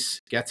choice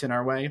gets in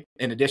our way,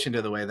 in addition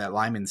to the way that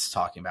Lyman's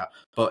talking about.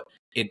 But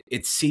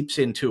it seeps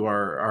into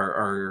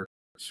our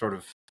sort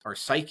of our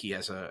psyche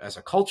as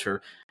a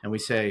culture, and we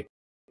say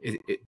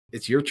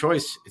it's your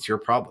choice, it's your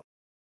problem.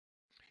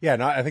 Yeah,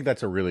 no, I think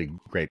that's a really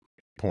great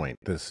point.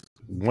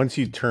 Once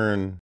you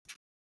turn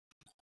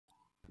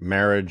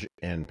marriage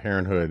and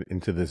parenthood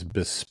into this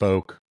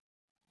bespoke,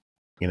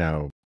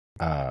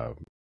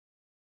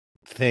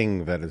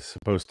 thing that is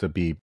supposed to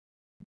be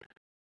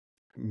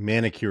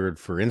manicured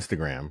for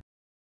Instagram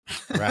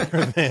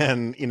rather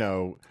than,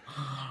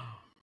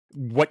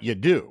 what you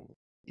do,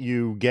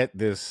 you get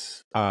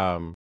this,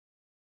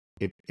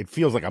 it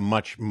feels like a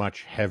much,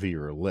 much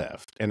heavier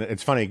lift. And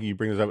it's funny you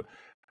bring this up.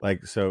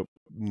 Like, so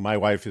my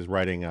wife is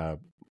writing a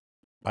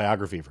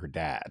biography of her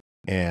dad,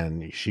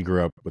 and she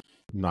grew up with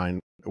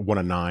one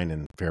of nine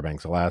in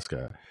Fairbanks,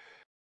 Alaska.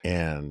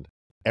 And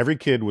every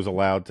kid was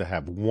allowed to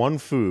have one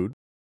food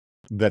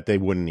that they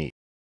wouldn't eat.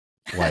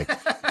 Like,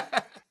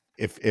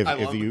 if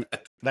you,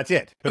 that's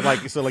it. But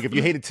like, so like if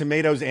you hated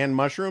tomatoes and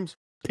mushrooms,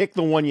 pick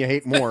the one you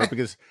hate more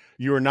because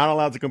you are not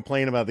allowed to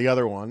complain about the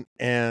other one.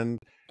 And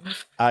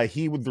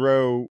he would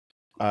go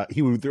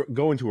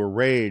into a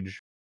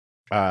rage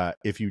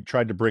if you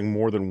tried to bring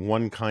more than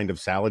one kind of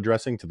salad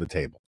dressing to the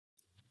table.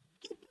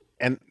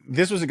 And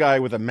this was a guy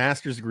with a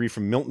master's degree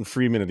from Milton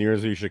Friedman at the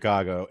University of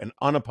Chicago, an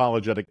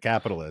unapologetic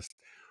capitalist.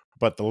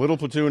 But the little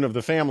platoon of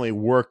the family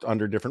worked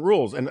under different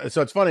rules. And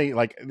so it's funny,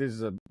 like, this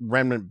is a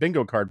remnant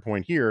bingo card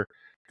point here,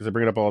 because I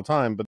bring it up all the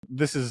time. But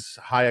this is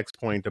Hayek's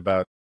point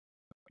about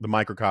the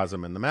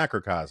microcosm and the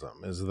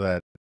macrocosm, is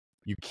that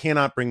you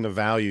cannot bring the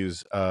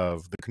values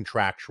of the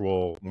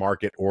contractual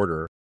market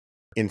order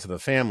into the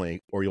family,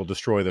 or you'll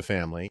destroy the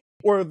family,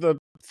 or the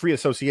free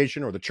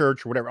association, or the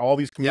church, or whatever, all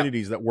these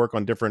communities that work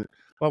on different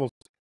levels.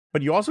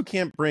 But you also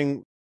can't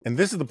bring, and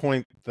this is the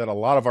point that a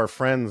lot of our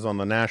friends on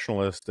the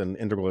nationalist and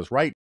integralist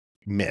right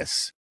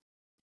miss,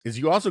 is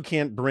you also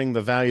can't bring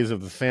the values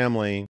of the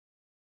family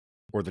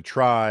or the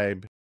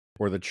tribe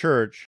or the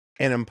church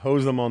and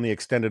impose them on the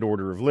extended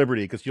order of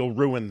liberty, because you'll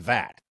ruin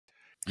that.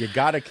 You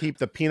got to keep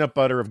the peanut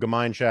butter of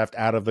Gemeinschaft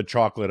out of the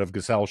chocolate of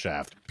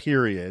Gesellschaft,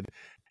 period.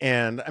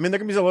 And I mean, there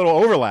can be a little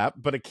overlap,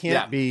 but it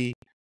can't be.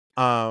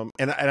 And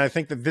I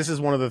think that this is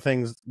one of the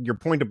things, your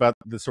point about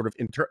the sort of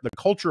the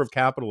culture of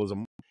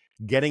capitalism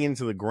getting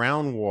into the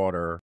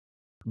groundwater,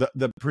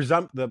 the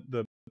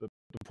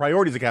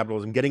priorities of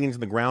capitalism getting into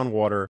the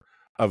groundwater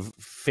of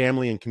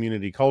family and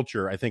community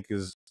culture, I think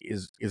is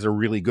a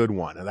really good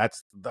one, and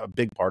that's the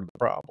big part of the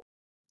problem.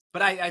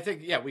 But I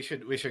think we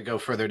should go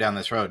further down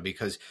this road,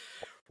 because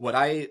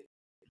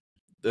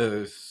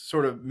the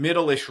sort of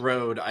middle-ish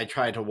road I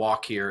try to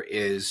walk here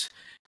is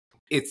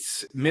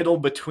it's middle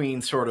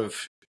between sort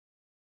of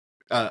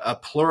a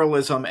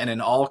pluralism and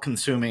an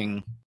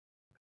all-consuming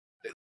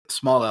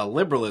small L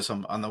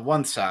liberalism on the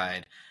one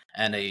side,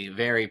 and a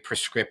very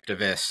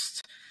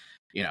prescriptivist,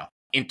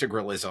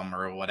 integralism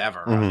or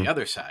whatever on the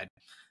other side.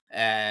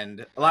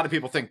 And a lot of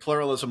people think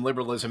pluralism,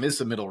 liberalism is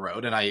the middle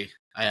road, and I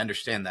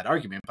understand that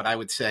argument, but I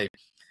would say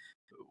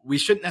we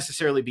shouldn't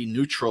necessarily be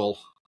neutral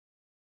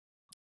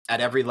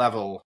at every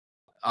level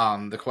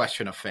on the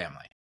question of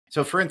family.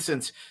 So, for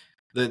instance,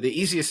 the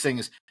easiest thing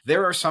is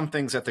there are some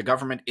things that the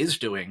government is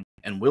doing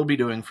and will be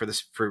doing for the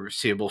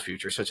foreseeable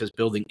future, such as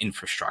building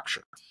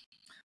infrastructure.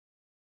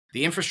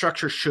 The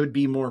infrastructure should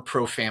be more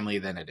pro-family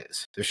than it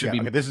is. There should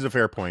be. Okay, this is a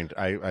fair point.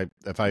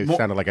 If I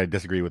sounded like I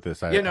disagree with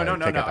this, no.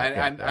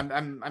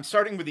 I'm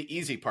starting with the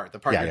easy part, the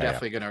part you're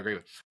definitely going to agree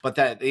with. But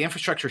that the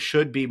infrastructure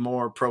should be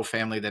more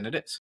pro-family than it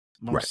is.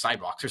 More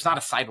sidewalks. There's not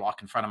a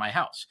sidewalk in front of my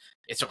house.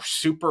 It's a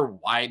super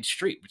wide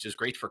street, which is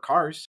great for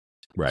cars.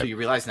 Right. So you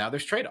realize now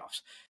there's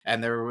trade-offs.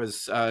 And there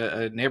was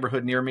a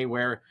neighborhood near me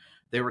where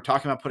they were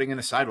talking about putting in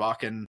a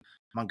sidewalk, and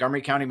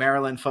Montgomery County,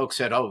 Maryland folks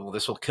said, "Oh, well,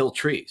 this will kill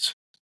trees."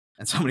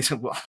 And somebody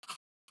said, "Well,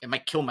 it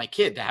might kill my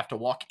kid to have to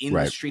walk in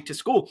the street to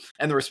school."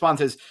 And the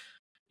response is,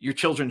 your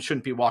children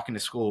shouldn't be walking to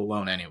school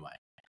alone anyway.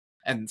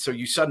 And so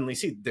you suddenly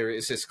see there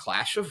is this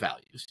clash of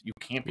values. You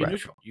can't be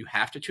neutral. You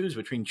have to choose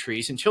between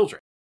trees and children.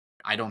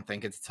 I don't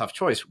think it's a tough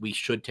choice. We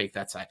should take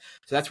that side.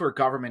 So that's where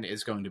government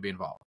is going to be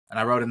involved. And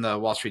I wrote in the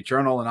Wall Street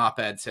Journal an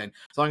op-ed saying,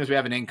 as long as we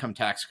have an income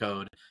tax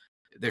code,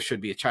 there should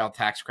be a child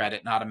tax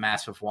credit, not a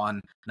massive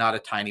one, not a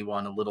tiny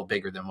one, a little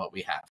bigger than what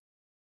we have.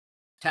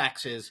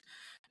 Taxes,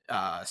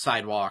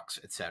 sidewalks,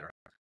 etc.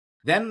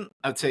 Then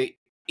I would say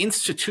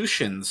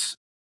institutions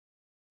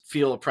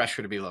feel a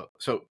pressure to be low.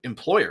 So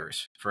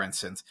employers, for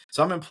instance,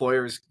 some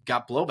employers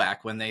got blowback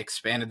when they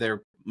expanded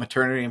their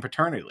maternity and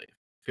paternity leave.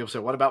 People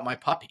said, "What about my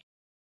puppy?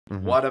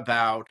 What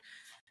about?"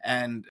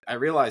 And I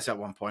realized at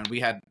one point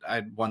I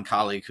had one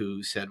colleague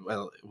who said,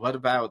 "Well, what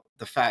about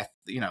the fact,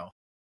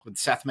 when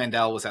Seth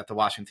Mandel was at the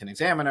Washington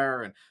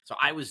Examiner, and so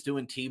I was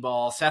doing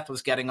T-ball. Seth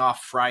was getting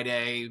off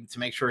Friday to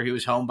make sure he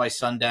was home by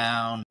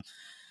sundown,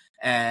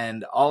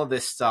 and all of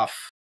this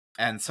stuff."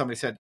 And somebody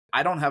said,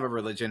 "I don't have a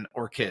religion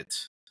or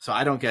kids, so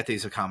I don't get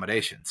these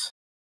accommodations.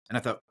 And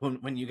I thought,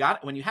 when you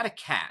had a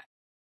cat,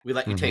 we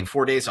let you take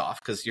 4 days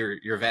off because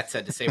your vet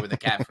said to stay with the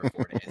cat for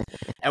 4 days.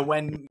 And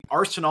when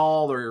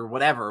Arsenal or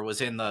whatever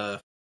was in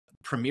the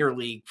Premier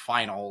League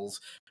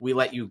finals, we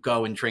let you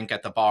go and drink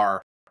at the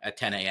bar at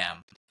 10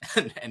 a.m.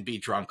 and be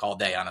drunk all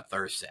day on a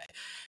Thursday.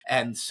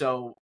 And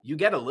so you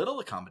get a little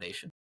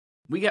accommodation.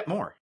 We get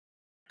more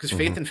because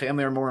faith and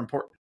family are more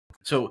important.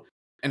 So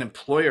an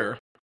employer,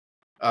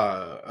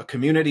 a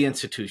community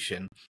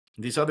institution,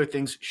 these other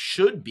things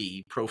should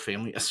be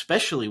pro-family,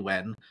 especially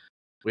when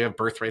we have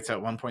birth rates at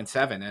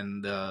 1.7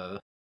 and the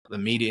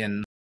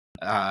median,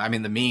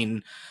 the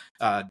mean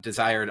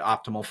desired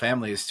optimal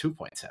family is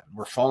 2.7.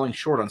 We're falling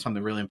short on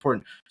something really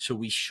important. So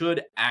we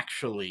should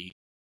actually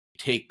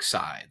take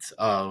sides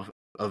of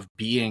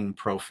being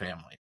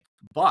pro-family,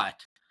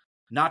 but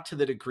not to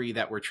the degree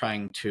that we're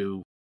trying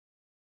to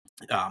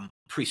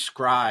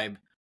prescribe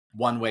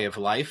one way of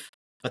life,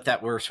 but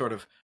that we're sort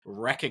of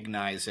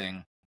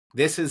recognizing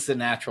this is the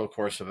natural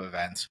course of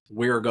events.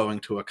 We're going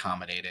to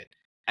accommodate it,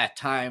 at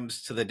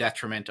times to the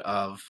detriment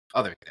of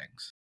other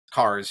things.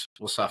 Cars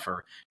will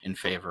suffer in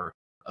favor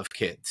of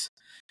kids.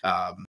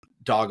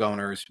 Dog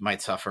owners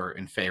might suffer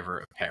in favor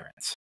of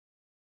parents.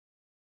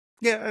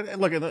 Yeah,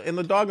 and look, in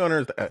the dog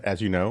owners,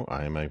 as you know,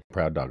 I am a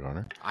proud dog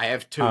owner. I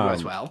have two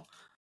as well.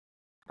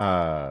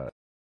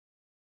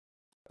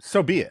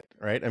 So be it,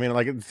 right? I mean,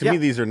 like, to me,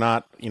 these are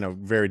not,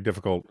 very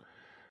difficult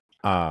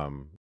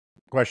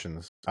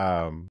questions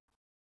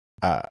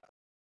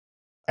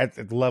at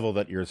the level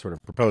that you're sort of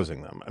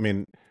proposing them. I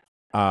mean,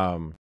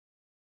 and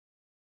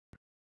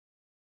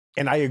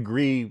I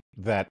agree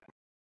that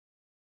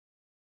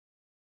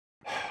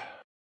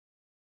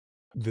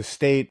the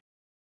state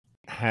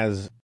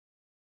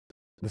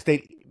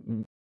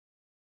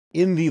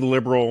in the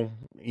liberal,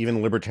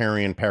 even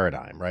libertarian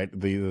paradigm, right?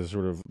 The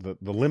sort of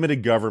the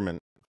limited government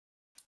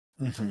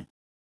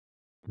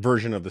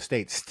version of the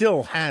state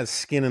still has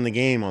skin in the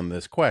game on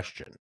this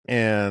question.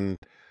 And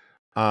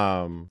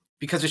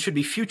because it should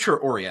be future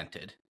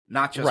oriented,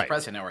 not just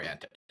present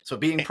oriented. So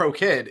being pro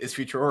kid is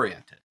future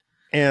oriented.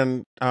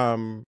 And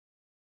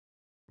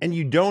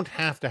you don't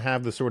have to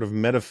have the sort of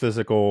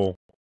metaphysical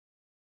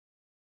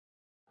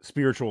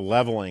spiritual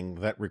leveling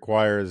that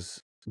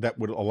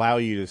would allow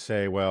you to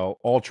say, well,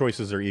 all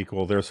choices are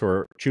equal,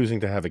 therefore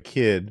choosing to have a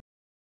kid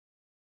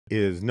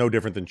is no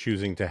different than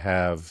choosing to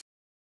have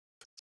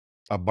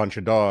a bunch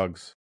of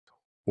dogs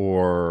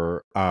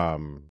or a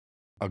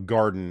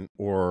garden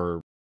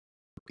or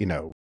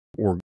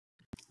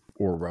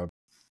or a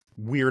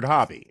weird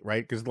hobby,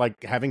 right? Because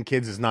like having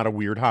kids is not a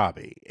weird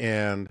hobby,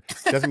 and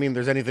doesn't mean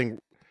there's anything.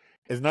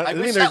 I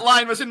wish that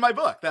line was in my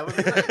book. That would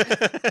be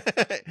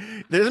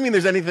great. Doesn't mean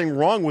there's anything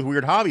wrong with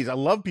weird hobbies. I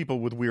love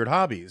people with weird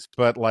hobbies,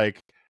 but like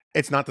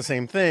it's not the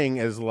same thing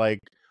as like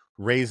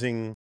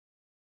raising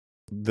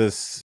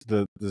the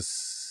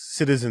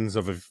citizens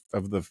of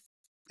the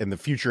and the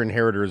future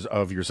inheritors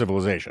of your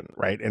civilization,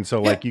 right? And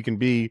so like you can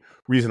be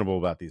reasonable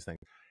about these things.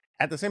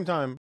 At the same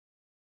time,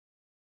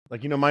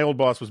 like, my old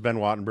boss was Ben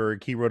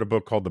Wattenberg. He wrote a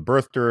book called The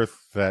Birth Dearth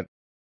that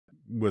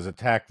was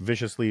attacked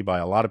viciously by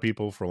a lot of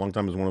people for a long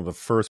time. It was one of the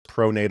first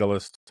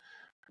pro-natalists,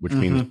 which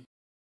means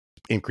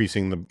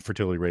increasing the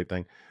fertility rate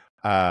thing.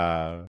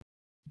 One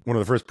of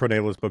the first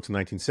pro-natalist books in the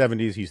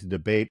 1970s. He used to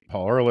debate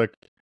Paul Ehrlich.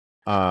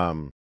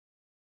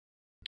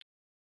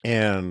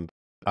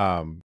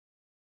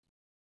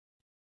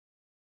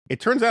 It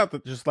turns out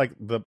that just like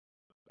the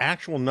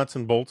actual nuts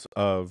and bolts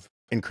of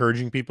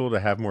encouraging people to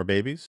have more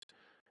babies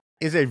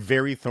is a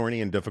very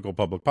thorny and difficult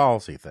public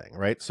policy thing,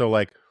 right? So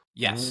like,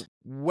 yes,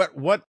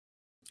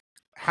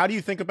 how do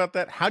you think about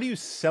that? How do you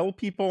sell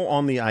people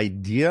on the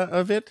idea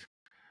of it?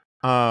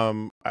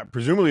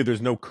 Presumably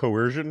there's no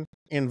coercion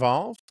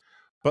involved,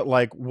 but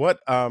like what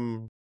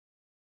do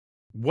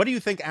you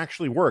think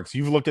actually works?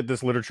 You've looked at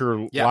this literature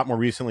a lot more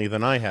recently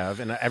than I have,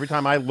 and every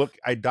time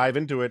I dive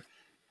into it,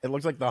 it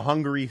looks like the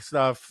Hungary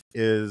stuff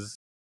there's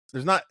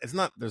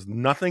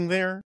nothing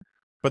there,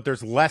 but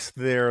there's less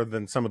there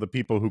than some of the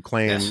people who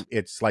claim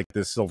it's like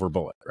this silver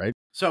bullet, right?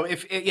 So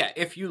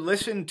if you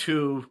listen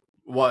to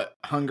what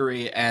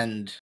Hungary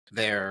and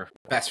their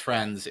best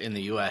friends in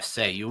the US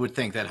say, you would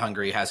think that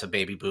Hungary has a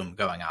baby boom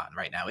going on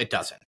right now. It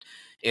doesn't.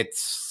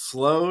 It's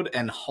slowed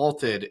and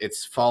halted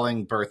its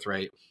falling birth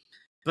rate,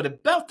 but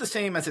about the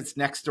same as its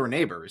next door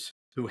neighbors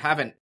who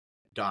haven't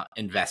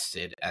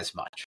invested as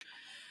much.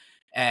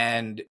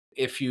 And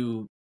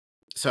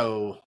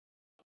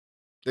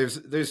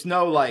there's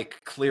no like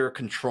clear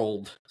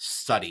controlled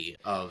study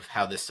of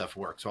how this stuff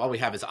works. So all we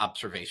have is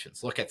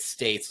observations. Look at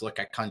states, look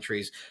at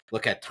countries,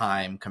 look at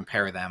time,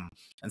 compare them.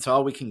 And so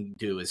all we can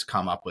do is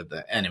come up with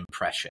an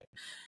impression.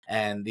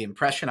 And the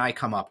impression I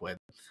come up with,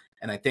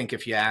 and I think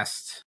if you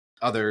asked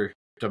other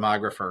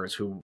demographers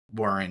who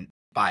weren't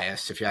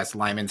biased, if you asked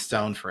Lyman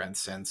Stone, for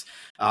instance,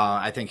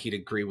 I think he'd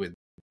agree with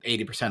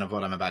 80% of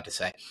what I'm about to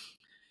say.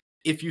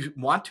 If you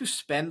want to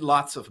spend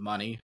lots of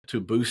money to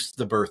boost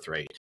the birth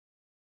rate,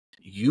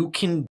 you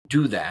can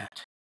do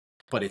that,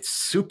 but it's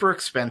super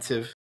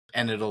expensive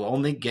and it'll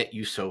only get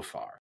you so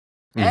far.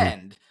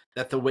 and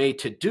that the way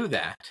to do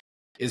that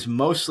is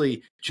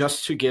mostly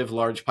just to give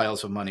large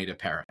piles of money to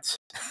parents.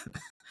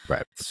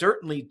 Right.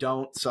 Certainly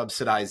don't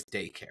subsidize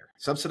daycare.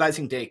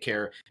 Subsidizing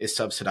daycare is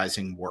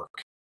subsidizing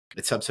work.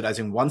 It's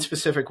subsidizing one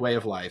specific way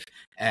of life.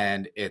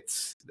 And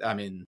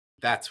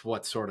that's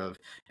what sort of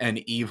an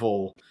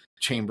evil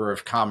chamber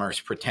of commerce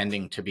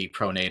pretending to be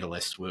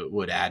pronatalist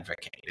would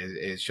advocate.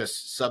 Is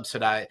just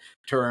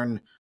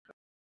turn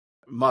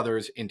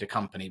mothers into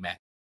company men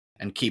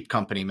and keep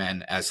company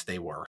men as they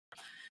were.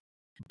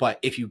 But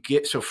if you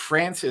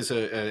France is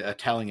a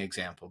telling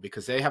example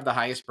because they have the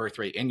highest birth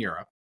rate in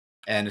Europe.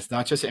 And it's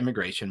not just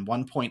immigration.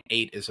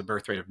 1.8 is the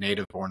birth rate of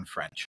native-born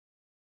French.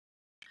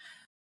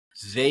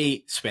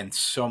 They spend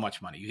so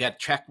much money. You get a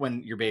check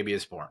when your baby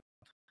is born.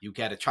 You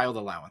get a child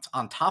allowance.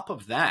 On top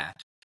of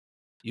that,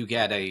 you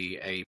get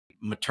a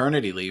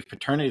maternity leave,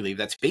 paternity leave.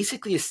 That's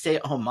basically a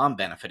stay-at-home mom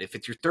benefit. If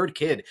it's your third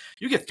kid,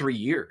 you get 3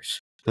 years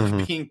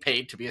of being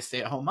paid to be a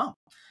stay-at-home mom.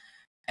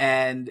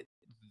 And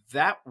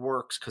that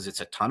works because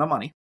it's a ton of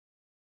money.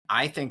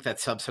 I think that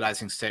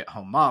subsidizing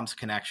stay-at-home moms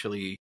can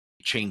actually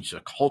change the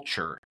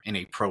culture in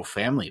a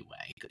pro-family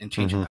way, and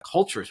changing the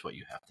culture is what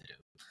you have to do.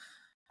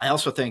 I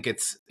also think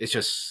it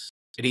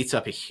eats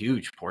up a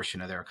huge portion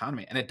of their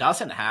economy, and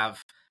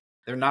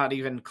they're not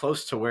even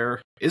close to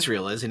where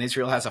Israel is, and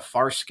Israel has a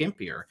far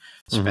skimpier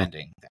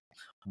spending.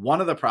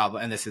 One of the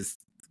problems, and this is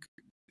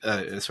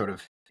a sort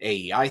of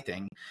AEI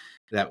thing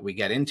that we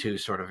get into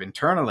sort of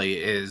internally,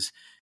 is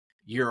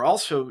you're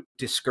also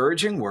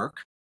discouraging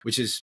work, which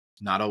is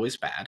not always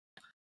bad.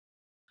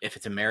 If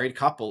it's a married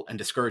couple and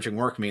discouraging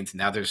work means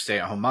now there's a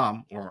stay-at-home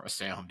mom or a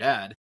stay-at-home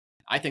dad,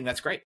 I think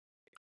that's great.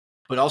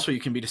 But also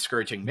you can be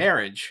discouraging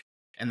marriage,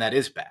 and that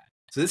is bad.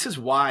 So this is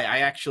why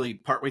I actually,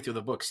 partway through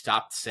the book,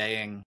 stopped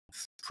saying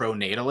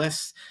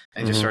pro-natalist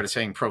and just started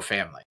saying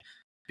pro-family.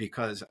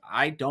 Because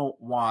I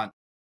don't want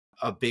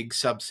a big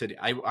subsidy.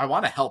 I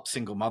want to help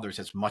single mothers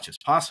as much as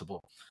possible.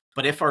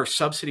 But if our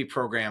subsidy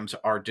programs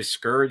are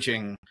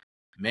discouraging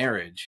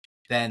marriage,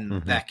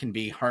 then that can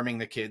be harming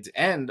the kids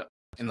and,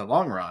 in the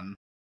long run,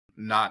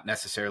 not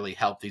necessarily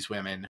help these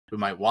women who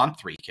might want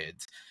 3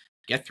 kids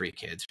get 3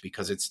 kids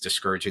because it's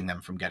discouraging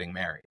them from getting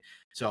married.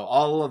 So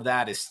all of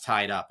that is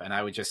tied up. And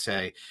I would just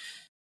say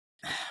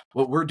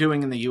what we're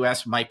doing in the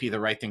US might be the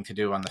right thing to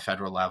do on the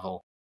federal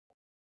level,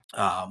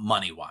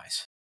 money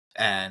wise.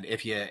 And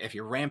if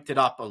you ramped it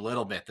up a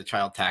little bit, the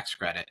child tax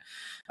credit,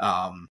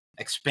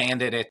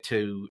 expanded it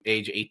to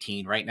age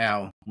 18. Right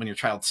now, when your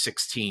child's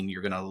 16,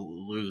 you're going to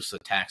lose the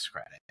tax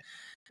credit.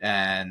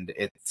 And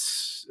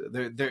it's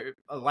they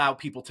allow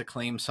people to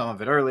claim some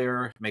of it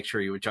earlier, make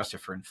sure you adjust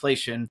it for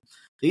inflation.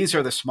 These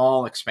are the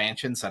small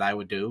expansions that I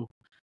would do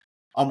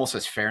almost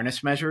as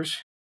fairness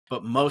measures.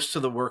 But most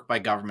of the work by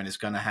government is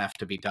going to have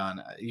to be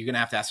done. You're going to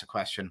have to ask the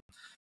question,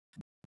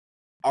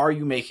 are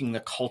you making the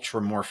culture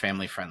more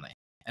family friendly?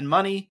 And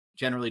money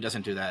generally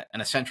doesn't do that.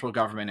 And a central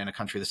government in a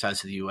country the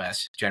size of the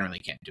US generally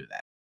can't do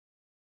that.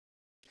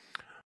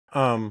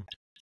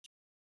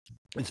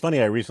 It's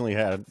funny, I recently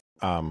had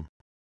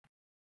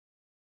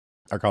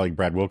our colleague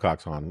Brad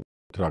Wilcox on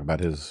to talk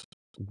about his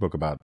book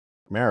about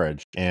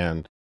marriage,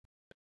 and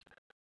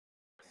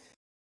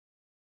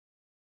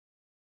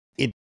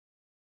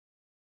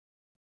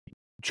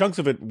chunks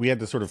of it we had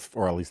to sort of,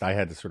 or at least I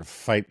had to sort of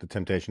fight the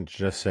temptation to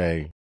just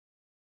say,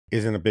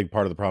 isn't a big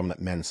part of the problem that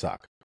men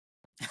suck?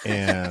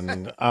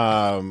 And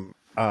and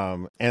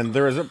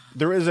there is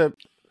a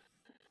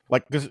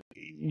like, because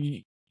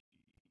you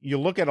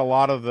look at a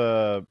lot of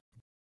the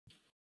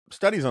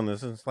studies on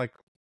this, and it's like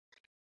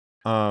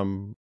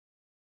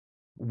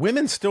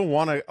women still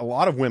want to, a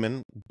lot of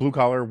women, blue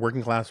collar,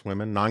 working class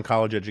women,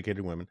 non-college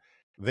educated women,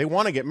 they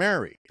want to get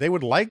married. They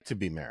would like to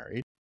be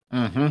married.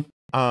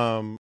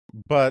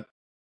 But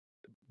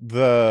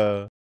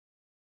the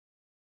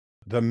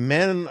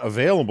men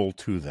available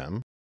to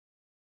them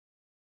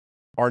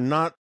are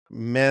not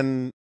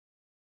men.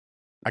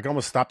 I can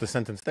almost stop the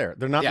sentence there.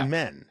 They're not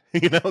men,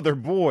 they're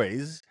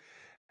boys.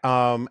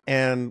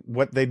 And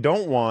what they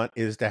don't want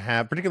is to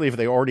have, particularly if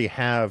they already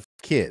have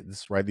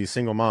kids, right? These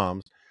single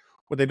moms,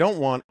 what they don't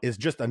want is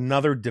just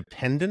another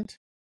dependent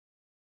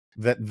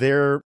that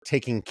they're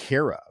taking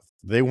care of.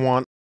 They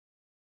want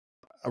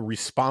a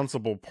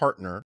responsible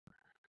partner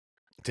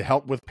to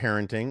help with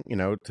parenting,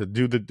 to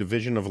do the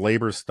division of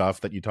labor stuff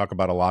that you talk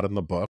about a lot in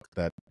the book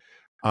that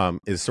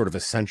is sort of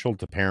essential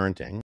to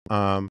parenting.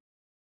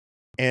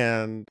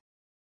 And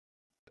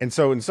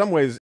so in some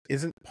ways,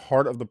 isn't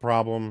part of the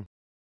problem,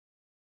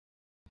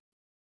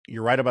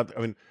 you're right about,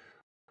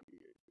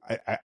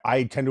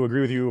 I tend to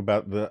agree with you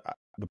about the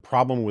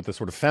problem with the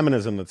sort of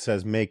feminism that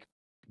says make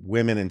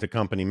women into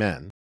company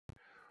men.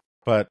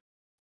 But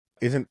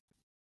isn't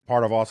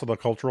part of also the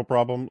cultural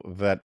problem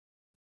that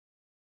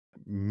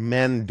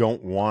men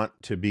don't want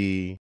to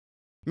be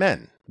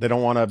men? They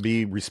don't want to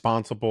be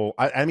responsible.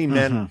 I mean,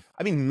 men,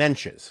 I mean,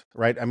 mensches,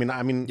 right? I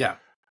mean,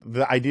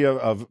 the idea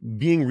of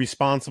being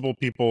responsible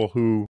people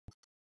who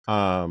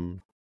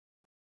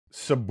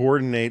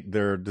subordinate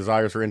their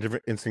desires for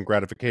instant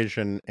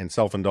gratification and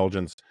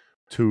self-indulgence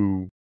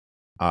to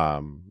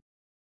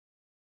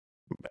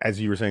as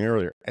you were saying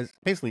earlier, as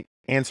basically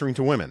answering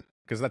to women,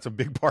 because that's a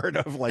big part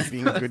of like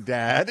being a good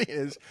dad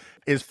is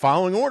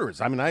following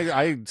orders. I mean,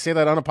 I say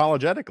that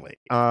unapologetically.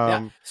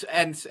 Yeah,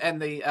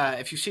 and the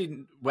if you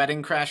see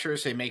Wedding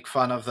Crashers, they make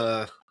fun of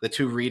the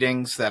two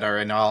readings that are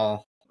in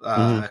all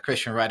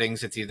Christian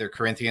writings. It's either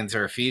Corinthians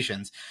or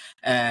Ephesians,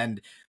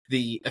 and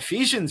the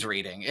Ephesians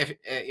reading, if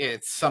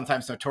it's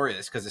sometimes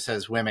notorious because it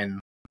says women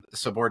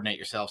subordinate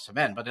yourselves to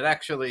men, but it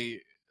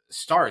actually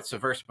starts a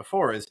verse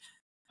before is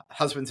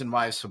husbands and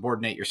wives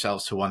subordinate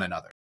yourselves to one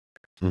another,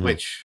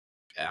 which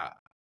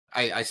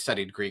I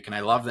studied Greek and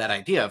I love that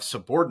idea of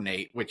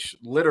subordinate, which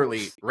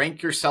literally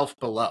rank yourself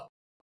below.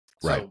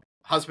 So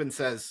husband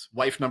says,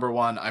 wife number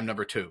one, I'm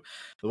number two.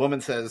 The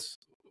woman says,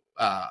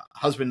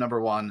 husband number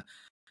one,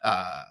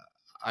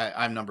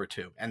 I'm number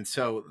two. And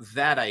so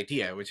that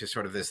idea, which is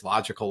sort of this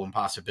logical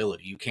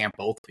impossibility, you can't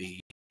both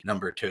be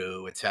number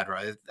two,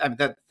 etc. I mean,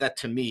 that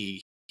to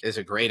me is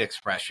a great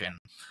expression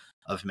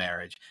of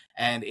marriage.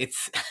 And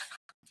it's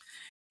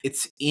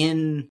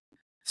in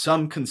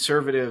some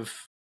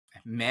conservative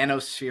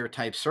manosphere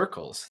type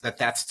circles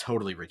that's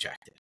totally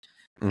rejected.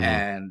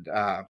 And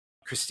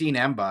Christine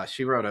Emba,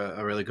 she wrote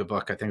a really good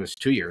book, I think it was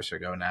 2 years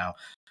ago now,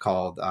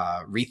 called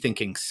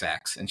Rethinking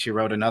Sex. And she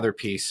wrote another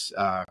piece,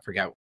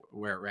 forget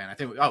where it ran. I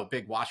think,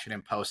 big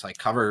Washington Post, like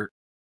cover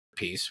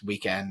piece,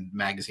 Weekend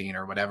magazine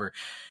or whatever,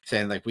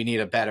 saying like, we need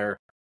a better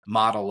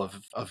model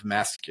of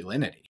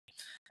masculinity.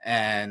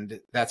 And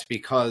that's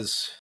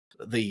because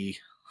the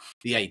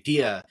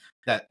idea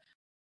that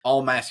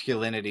all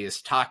masculinity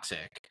is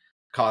toxic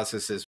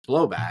causes this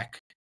blowback,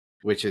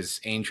 which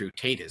is Andrew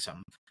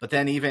Tateism. But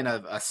then even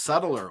a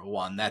subtler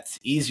one that's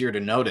easier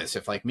to notice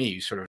if, like me, you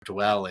sort of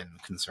dwell in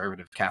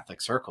conservative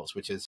Catholic circles,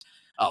 which is,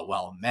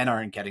 men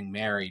aren't getting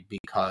married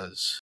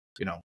because,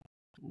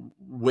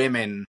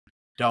 women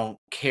don't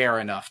care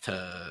enough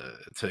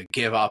to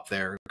give up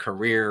their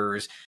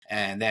careers.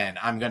 And then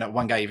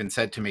one guy even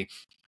said to me,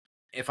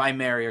 if I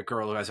marry a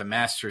girl who has a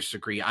master's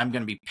degree, I'm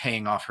going to be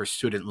paying off her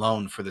student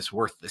loan for this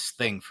worthless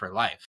thing for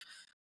life.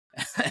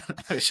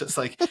 It's just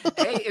like,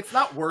 hey, it's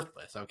not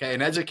worthless, okay?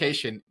 An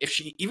education,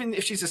 even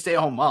if she's a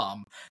stay-at-home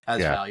mom,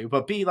 has value.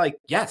 But be like,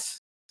 yes,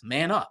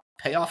 man up,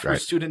 pay off her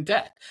student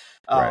debt.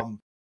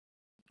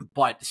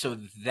 But so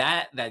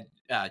that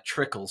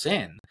trickles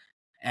in.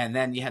 And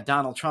then you have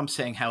Donald Trump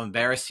saying how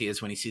embarrassed he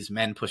is when he sees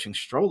men pushing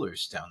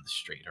strollers down the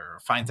street or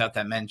finds out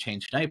that men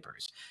change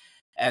diapers.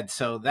 And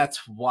so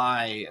that's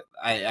why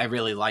I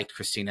really liked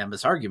Christine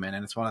Emba's argument.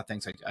 And it's one of the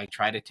things I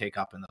try to take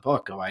up in the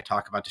book. I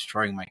talk about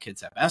destroying my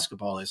kids at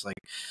basketball is like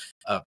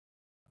a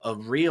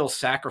real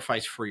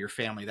sacrifice for your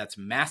family that's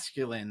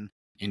masculine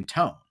in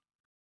tone.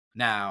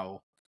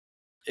 Now,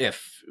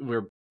 if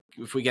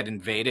we get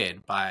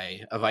invaded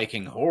by a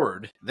Viking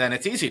horde, then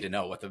it's easy to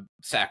know what the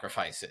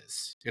sacrifice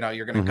is.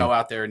 You're going to go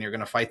out there and you're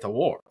going to fight the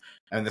war.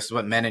 And this is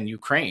what men in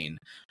Ukraine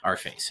are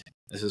facing.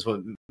 This is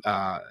what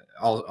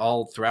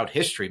all throughout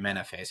history men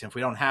have faced. And if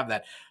we don't have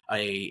that,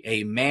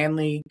 a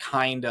manly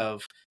kind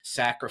of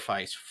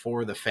sacrifice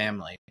for the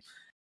family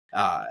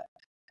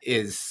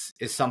is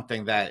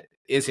something that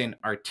isn't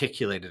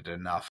articulated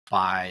enough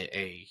by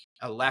a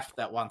left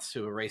that wants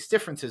to erase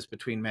differences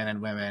between men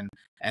and women,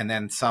 and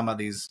then some of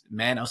these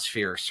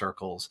manosphere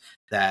circles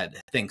that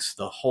thinks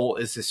the whole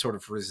is this sort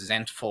of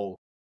resentful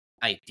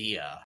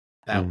idea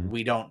that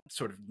we don't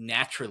sort of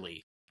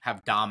naturally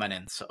have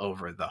dominance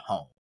over the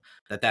home,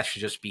 that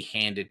should just be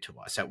handed to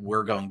us, that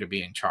we're going to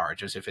be in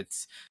charge, as if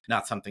it's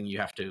not something you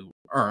have to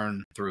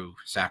earn through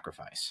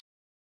sacrifice.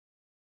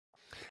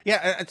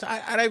 Yeah,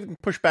 I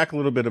push back a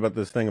little bit about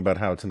this thing about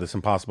how it's this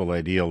impossible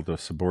ideal to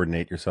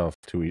subordinate yourself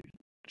to each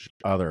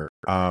other.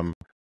 I'm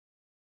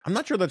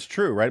not sure that's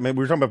true, right? Maybe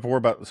we were talking before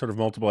about sort of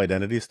multiple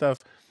identity stuff.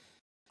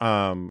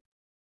 Back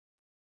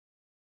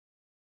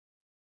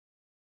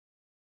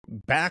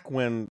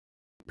when,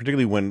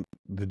 particularly when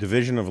the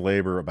division of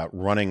labor about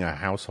running a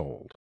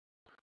household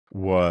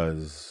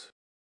was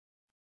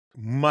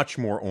much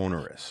more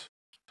onerous,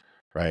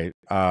 right?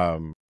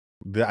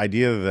 The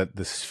idea that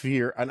the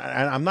sphere, and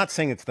I'm not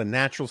saying it's the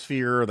natural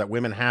sphere that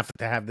women have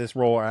to have this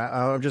role.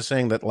 I'm just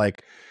saying that,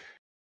 like,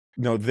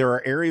 there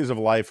are areas of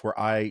life where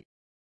I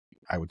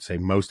would say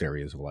most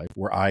areas of life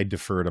where I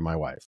defer to my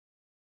wife.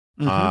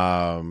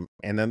 And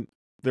then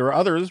there are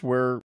others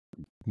where,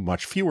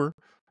 much fewer,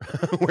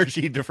 where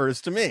she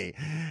defers to me.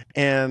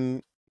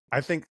 And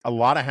I think a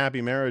lot of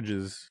happy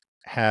marriages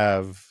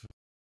have,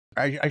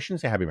 I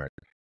shouldn't say happy marriage,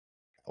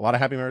 a lot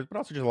of happy marriages, but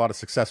also just a lot of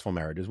successful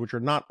marriages, which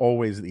are not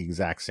always the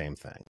exact same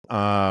thing.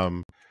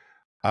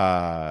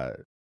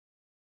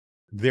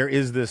 There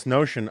is this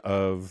notion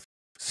of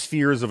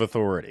spheres of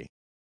authority,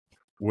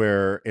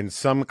 where in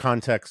some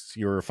contexts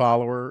you're a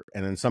follower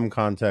and in some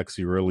contexts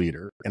you're a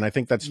leader. And I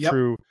think that's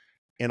true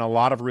in a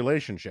lot of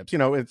relationships.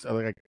 It's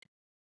like,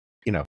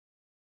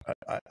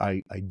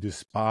 I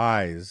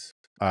despise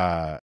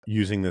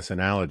using this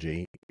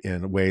analogy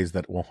in ways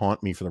that will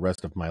haunt me for the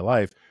rest of my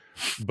life.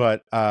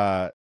 But,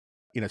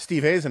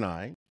 Steve Hayes and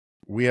I,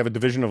 we have a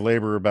division of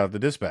labor about the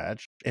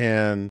Dispatch,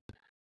 and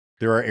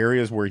There are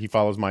areas where he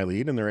follows my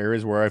lead, and there are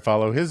areas where I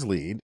follow his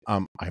lead.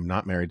 I'm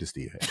not married to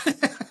Steve Hayes.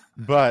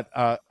 But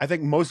I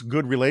think most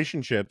good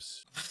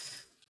relationships,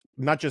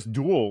 not just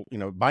dual,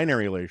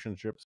 binary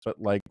relationships,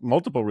 but like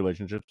multiple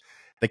relationships,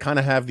 they kind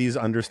of have these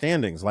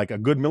understandings. Like a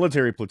good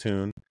military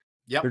platoon,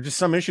 Yep. there are just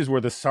some issues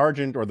where the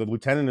sergeant or the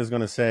lieutenant is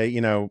going to say,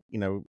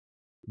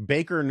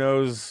 Baker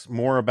knows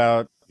more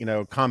about,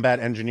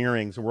 combat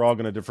engineering, so we're all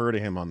going to defer to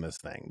him on this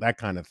thing, that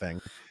kind of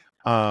thing.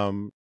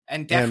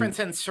 And deference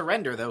and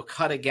surrender, though,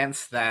 cut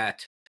against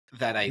that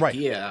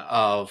idea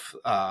of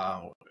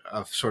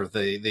sort of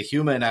the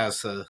human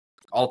as a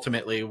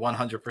ultimately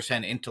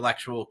 100%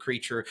 intellectual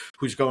creature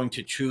who's going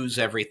to choose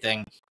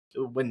everything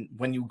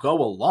when you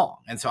go along.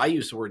 And so I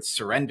use the word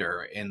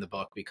surrender in the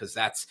book because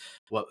that's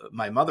what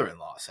my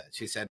mother-in-law said.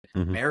 She said,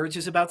 marriage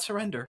is about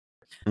surrender.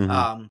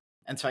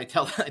 And so I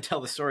tell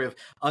the story of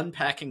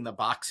unpacking the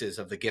boxes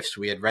of the gifts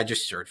we had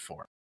registered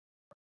for.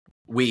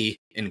 We,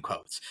 in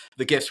quotes,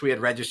 the gifts we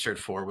had registered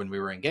for when we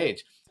were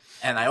engaged.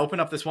 And I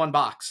opened up this one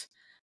box,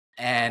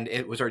 and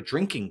it was our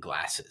drinking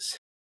glasses.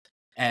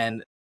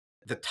 And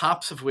the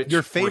tops of which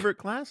your favorite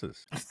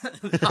glasses,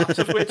 the tops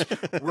of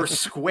which were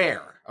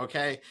square.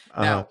 Okay.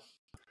 Now,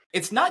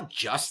 it's not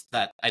just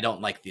that I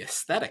don't like the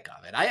aesthetic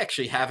of it. I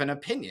actually have an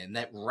opinion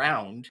that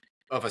round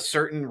of a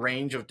certain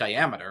range of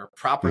diameter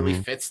properly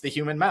fits the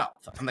human mouth.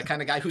 I'm the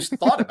kind of guy who's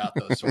thought about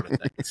those sort of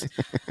things.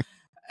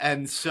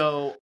 And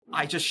so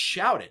I just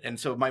shouted. And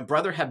so my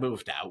brother had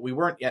moved out. We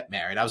weren't yet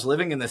married. I was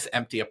living in this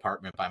empty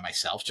apartment by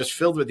myself, just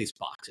filled with these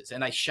boxes.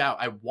 And I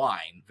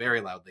whine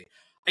very loudly,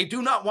 I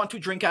do not want to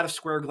drink out of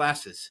square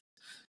glasses.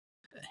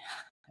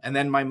 And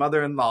then my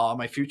mother-in-law,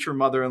 my future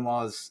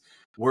mother-in-law's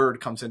word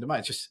comes into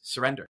mind. Just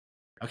surrender.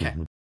 Okay,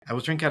 I will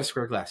drink out of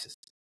square glasses.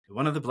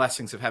 One of the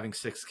blessings of having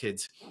 6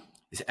 kids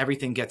is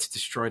everything gets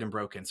destroyed and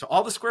broken. So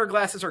all the square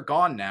glasses are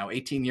gone now,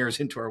 18 years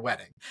into our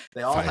wedding.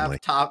 They all have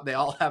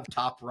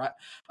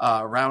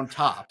round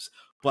tops.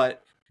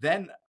 But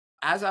then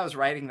as I was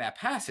writing that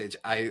passage,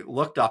 I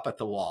looked up at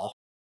the wall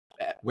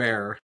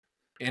where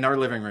in our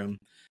living room,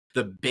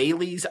 the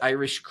Bailey's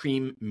Irish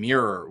Cream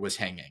mirror was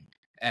hanging.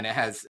 And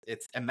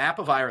it's a map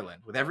of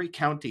Ireland with every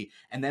county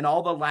and then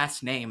all the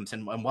last names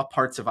and what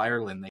parts of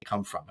Ireland they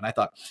come from. And I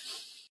thought,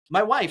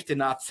 my wife did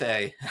not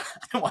say,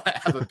 I want to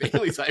have a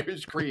Bailey's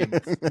Irish Cream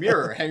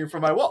mirror hanging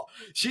from my wall.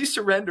 She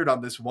surrendered on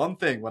this one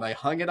thing when I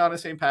hung it on a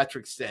St.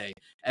 Patrick's Day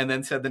and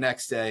then said the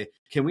next day,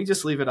 can we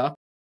just leave it up?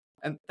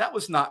 And that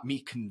was not me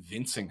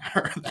convincing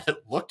her that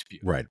it looked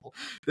beautiful. Right.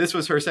 This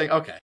was her saying,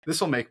 okay, this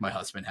will make my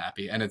husband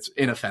happy. And it's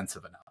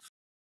inoffensive enough.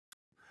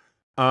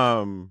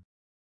 All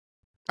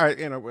right.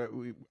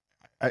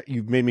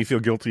 You've made me feel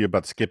guilty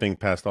about skipping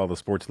past all the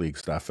sports league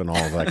stuff and all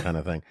of that kind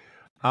of thing.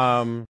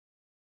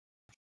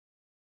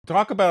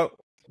 Talk about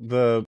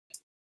the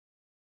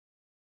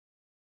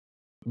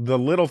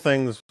little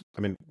things.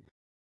 I mean,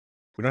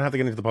 we don't have to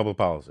get into the public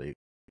policy.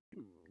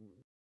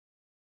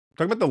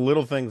 Talk about the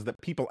little things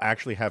that people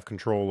actually have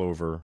control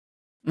over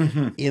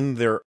in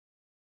their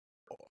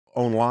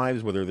own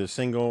lives, whether they're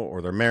single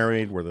or they're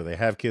married, whether they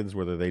have kids,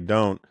 whether they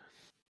don't,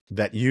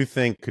 that you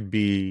think could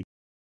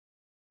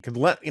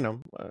let,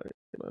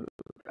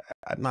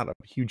 I'm not a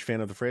huge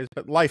fan of the phrase,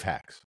 but life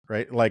hacks,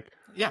 right?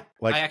 Yeah,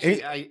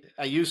 I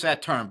use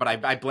that term, but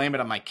I blame it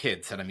on my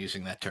kids that I'm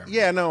using that term.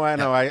 Yeah, no, I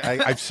know.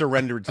 I've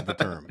surrendered to the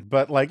term,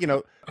 but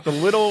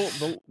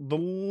the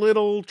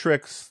little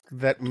tricks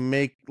that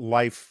make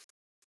life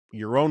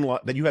your own,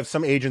 that you have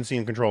some agency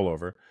and control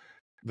over,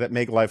 that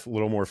make life a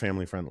little more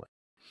family friendly.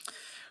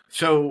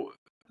 So,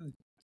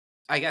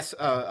 I guess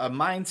a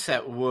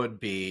mindset would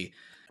be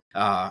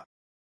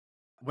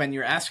when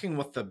you're asking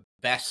what the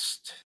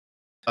best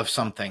of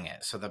something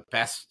is. So the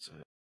best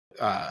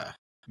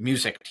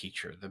music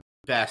teacher, the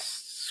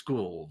best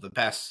school, the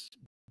best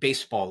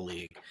baseball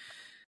league.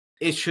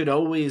 It should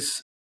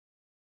always,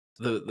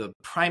 the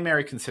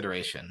primary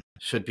consideration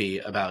should be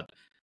about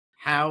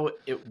how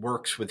it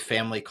works with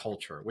family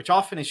culture, which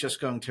often is just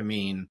going to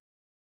mean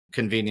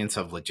convenience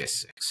of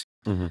logistics.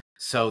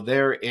 So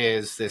there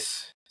is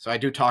this, so I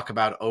do talk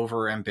about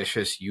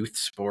over-ambitious youth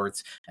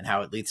sports and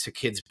how it leads to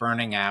kids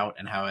burning out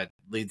and how it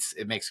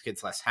makes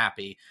kids less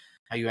happy.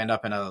 How you end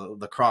up in a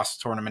lacrosse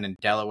tournament in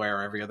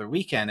Delaware every other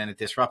weekend and it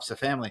disrupts the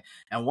family.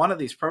 And one of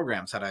these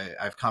programs that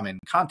I've come in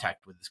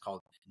contact with is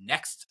called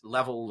Next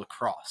Level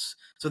Lacrosse.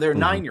 So they're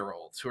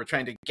 9-year-olds who are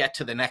trying to get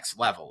to the next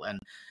level.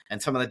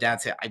 And some of the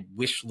dads say, I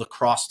wish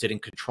lacrosse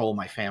didn't control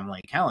my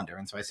family calendar.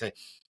 And so I say,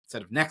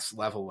 instead of next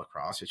level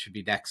lacrosse, it should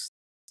be next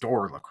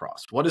door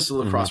lacrosse. What is the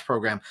lacrosse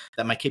program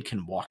that my kid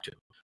can walk to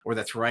or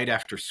that's right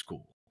after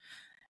school?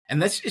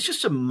 And it's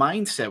just a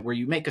mindset where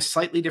you make a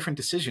slightly different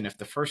decision if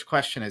the first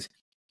question is,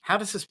 how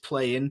does this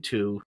play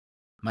into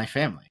my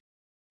family?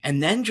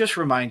 And then just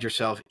remind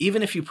yourself,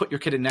 even if you put your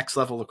kid in next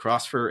level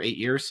lacrosse for 8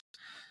 years,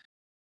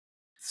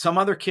 some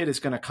other kid is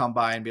going to come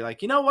by and be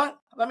like, you know what?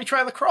 Let me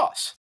try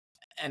lacrosse.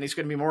 And he's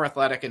going to be more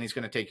athletic and he's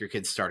going to take your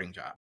kid's starting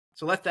job.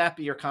 So let that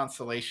be your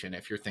consolation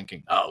if you're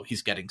thinking, oh,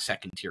 he's getting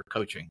second tier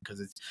coaching because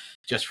it's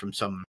just from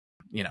some,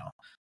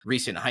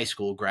 recent high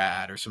school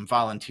grad or some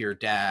volunteer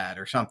dad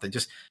or something.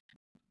 Just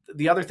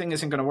the other thing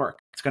isn't going to work.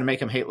 It's going to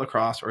make him hate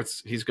lacrosse, or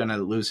he's going to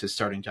lose his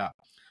starting job.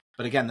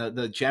 But again,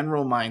 the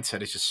general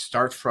mindset is just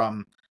start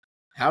from,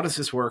 how does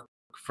this work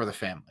for the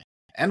family?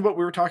 And what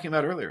we were talking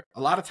about earlier,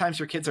 a lot of times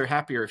your kids are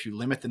happier if you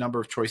limit the number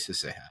of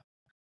choices they have.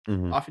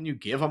 Mm-hmm. Often you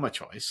give them a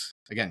choice,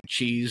 again,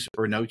 cheese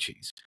or no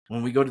cheese.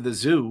 When we go to the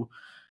zoo,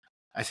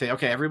 I say,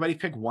 okay, everybody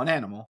pick one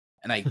animal,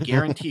 and I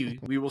guarantee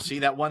we will see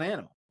that one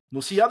animal.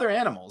 We'll see other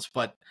animals,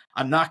 but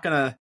I'm not going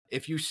to,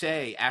 if you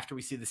say after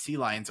we see the sea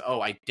lions, oh,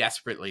 I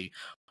desperately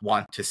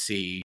want to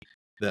see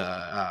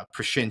the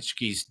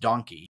Prashinsky's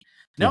donkey.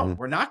 No,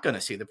 we're not going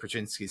to see the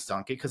Prashinsky's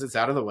donkey because it's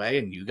out of the way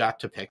and you got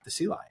to pick the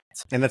sea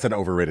lions. And that's an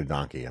overrated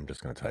donkey, I'm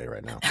just going to tell you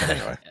right now. But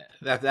anyway.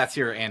 That's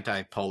your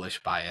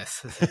anti-Polish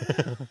bias.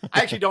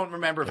 I actually don't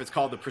remember if it's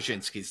called the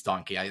Prashinsky's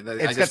donkey.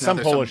 It's got some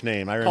Polish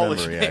name. I remember.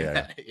 Polish name.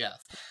 Yeah. Yes.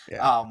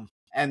 Yeah.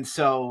 And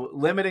so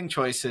limiting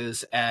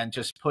choices and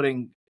just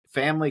putting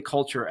family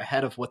culture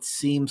ahead of what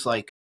seems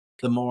like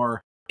the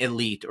more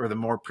elite or the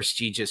more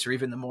prestigious or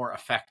even the more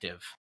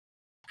effective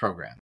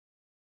program.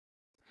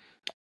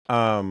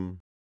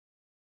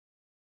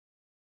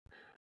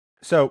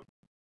 So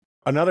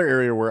another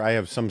area where I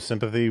have some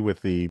sympathy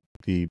with the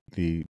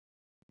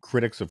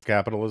critics of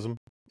capitalism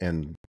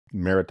and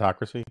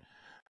meritocracy,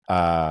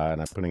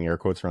 and I'm putting air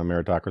quotes around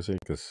meritocracy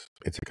because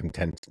it's a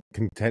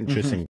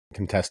contentious and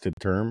contested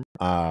term.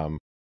 I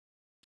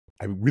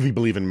really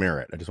believe in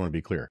merit. I just want to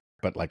be clear.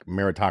 But like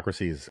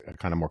meritocracy is a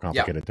kind of more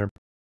complicated term.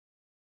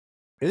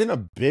 Isn't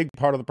a big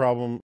part of the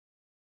problem?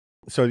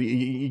 So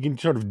you can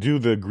sort of do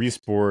the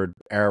greaseboard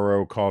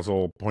arrow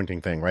causal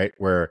pointing thing, right?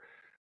 Where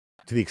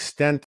to the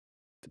extent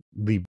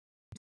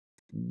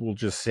we'll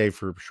just say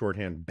for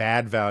shorthand,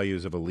 bad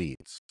values of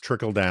elites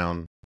trickle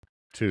down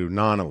to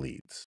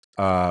non-elites.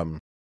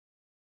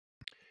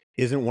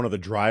 Isn't one of the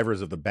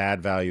drivers of the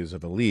bad values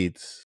of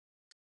elites,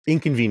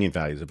 inconvenient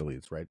values of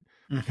elites, right?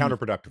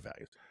 Counterproductive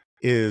values,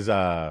 is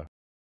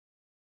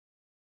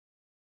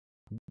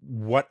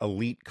what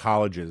elite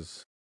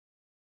colleges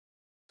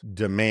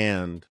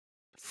demand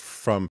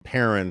from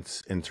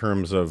parents in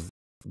terms of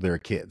their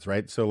kids,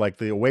 right? So like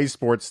the away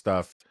sports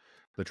stuff,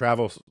 the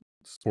travel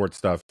sports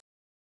stuff,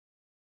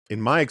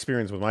 in my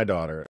experience with my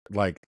daughter,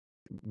 like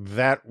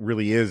that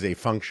really is a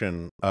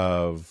function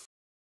of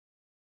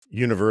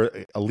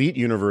elite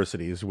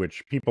universities,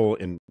 which people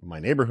in my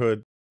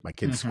neighborhood, my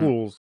kids'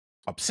 schools,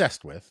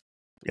 obsessed with,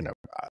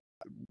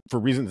 for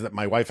reasons that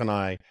my wife and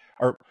I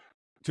are,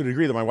 to the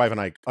degree that my wife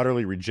and I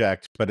utterly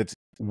reject, but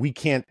we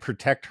can't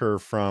protect her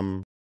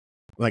from,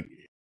 like,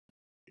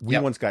 we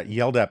once got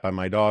yelled at by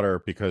my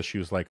daughter because she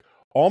was like,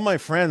 all my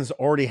friends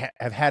already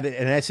have had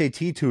an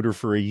SAT tutor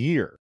for a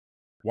year.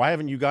 Why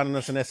haven't you gotten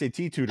us an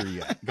SAT tutor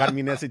yet? Gotten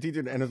me an SAT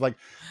tutor. And it's like,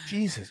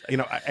 Jesus,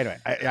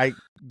 anyway,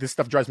 this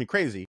stuff drives me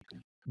crazy.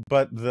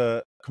 But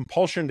the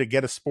compulsion to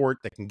get a sport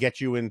that can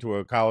get you into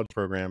a college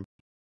program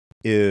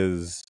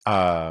is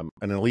an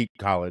elite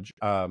college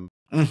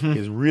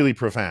is really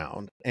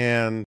profound.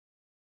 And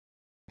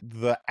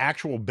the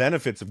actual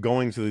benefits of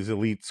going to these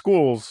elite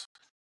schools,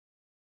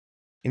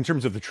 in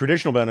terms of the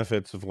traditional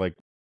benefits of like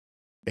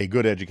a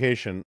good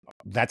education,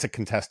 that's a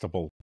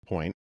contestable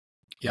point.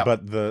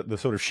 But the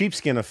sort of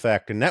sheepskin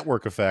effect and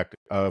network effect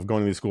of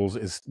going to these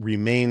schools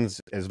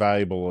remains as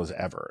valuable as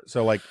ever.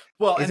 So like,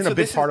 isn't a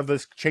big part of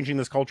this changing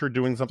this culture,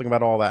 doing something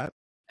about all that?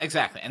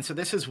 Exactly. And so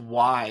this is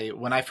why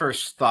when I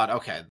first thought,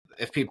 okay,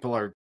 if people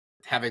are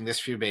having this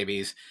few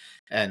babies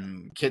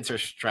and kids are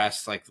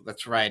stressed, like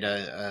let's write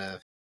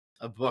a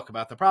book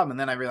about the problem. And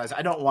then I realized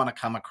I don't want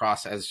to come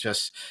across as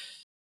just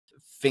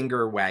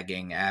finger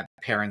wagging at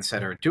parents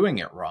that are doing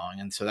it wrong.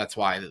 And so that's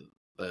why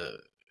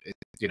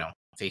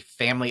it's a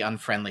family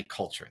unfriendly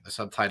culture. The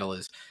subtitle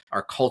is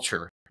Our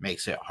Culture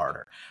Makes It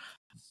Harder.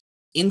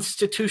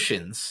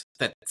 Institutions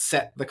that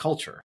set the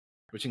culture,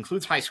 which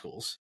includes high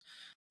schools,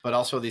 but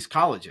also these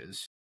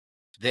colleges,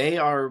 they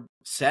are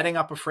setting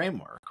up a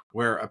framework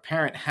where a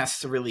parent has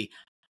to really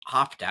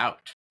opt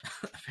out.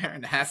 A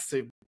parent has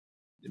to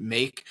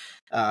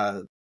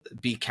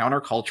be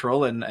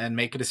countercultural and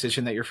make a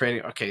decision that you're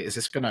afraid, okay, is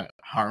this going to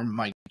harm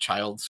my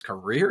child's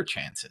career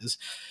chances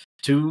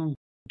to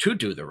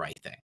do the right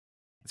thing?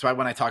 That's why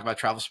when I talk about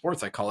travel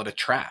sports, I call it a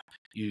trap.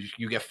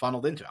 You get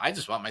funneled into it. I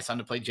just want my son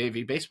to play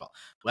JV baseball.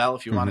 Well,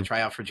 if you want to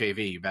try out for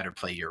JV, you better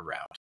play your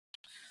route.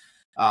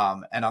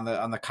 And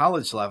on the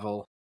college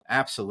level,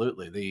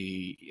 absolutely,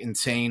 the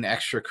insane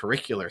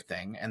extracurricular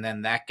thing, and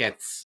then that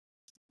gets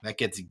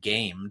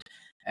gamed,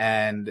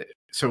 and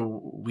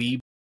so we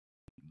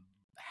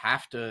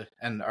have to,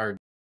 and our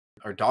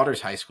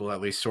daughter's high school at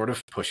least sort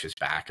of pushes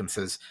back and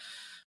says.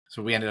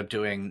 So we ended up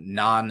doing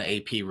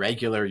non-AP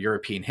regular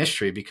European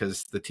history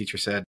because the teacher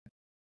said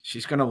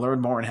she's going to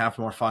learn more and have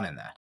more fun in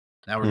that.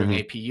 Now we're doing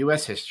AP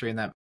US history, and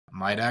that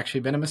might have actually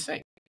been a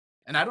mistake.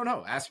 And I don't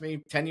know. Ask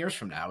me 10 years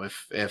from now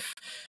if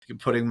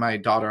putting my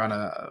daughter on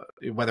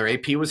whether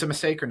AP was a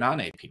mistake or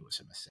non-AP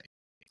was a mistake.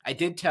 I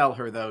did tell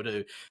her, though,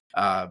 to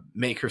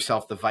make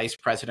herself the vice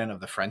president of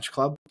the French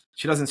club.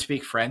 She doesn't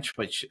speak French,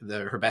 but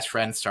her best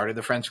friend started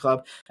the French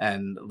club,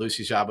 and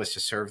Lucy's job was to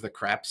serve the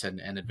crepes and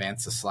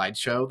advance the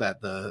slideshow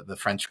that the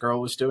French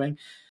girl was doing.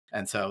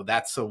 And so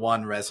that's the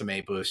one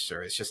resume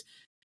booster. It's just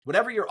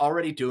whatever you're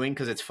already doing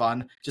because it's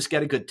fun, just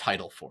get a good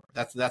title for it.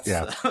 That's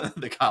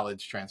the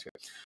college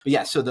transcript. But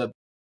yeah, so the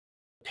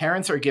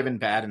parents are given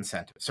bad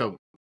incentives. So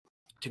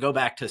to go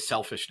back to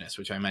selfishness,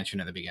 which I mentioned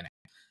in the beginning,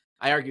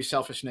 I argue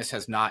selfishness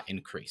has not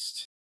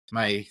increased.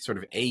 My sort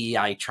of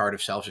AEI chart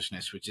of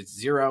selfishness, which is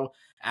 0,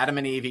 Adam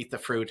and Eve eat the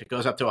fruit. It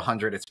goes up to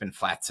 100. It's been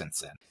flat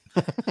since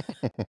then.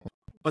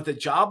 But the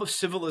job of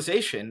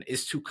civilization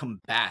is to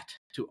combat,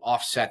 to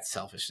offset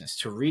selfishness,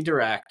 to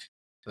redirect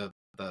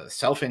the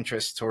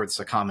self-interest towards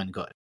the common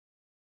good.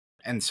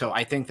 And so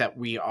I think that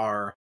we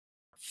are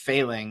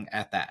failing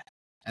at that.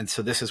 And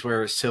so this is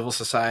where civil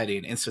society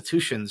and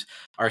institutions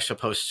are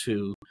supposed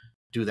to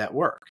do that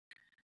work.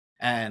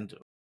 And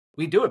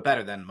we do it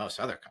better than most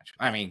other countries.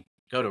 I mean,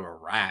 go to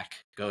Iraq,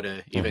 go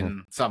to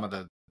even some of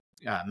the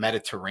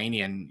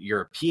Mediterranean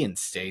European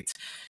states.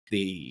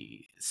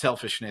 The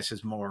selfishness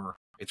is more,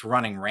 it's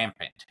running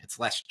rampant. It's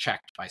less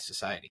checked by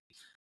society.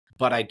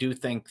 But I do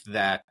think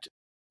that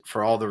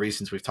for all the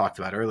reasons we've talked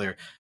about earlier,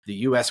 the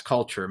US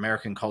culture,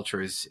 American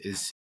culture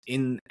is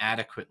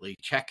inadequately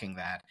checking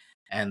that.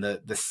 And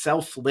the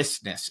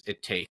selflessness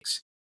it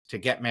takes to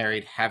get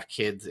married, have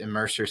kids,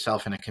 immerse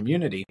yourself in a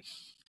community,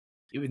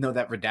 even though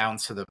that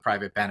redounds to the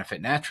private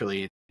benefit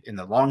naturally,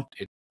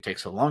 it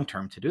takes a long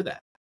term to do that.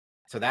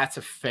 So that's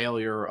a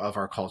failure of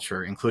our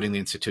culture, including the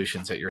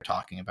institutions that you're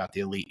talking about,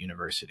 the elite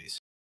universities.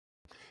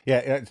 Yeah,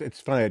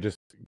 it's funny. Just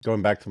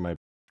going back to my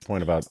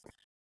point about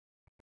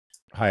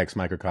Hayek's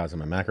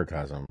microcosm and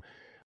macrocosm,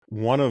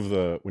 when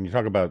you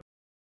talk about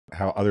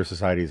how other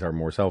societies are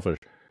more selfish,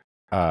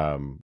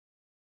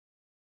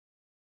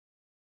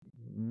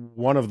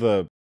 one of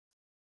the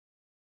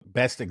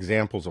best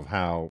examples of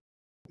how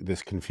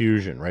this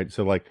confusion, right?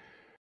 So like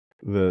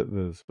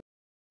the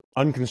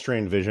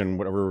unconstrained vision,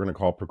 whatever we're going to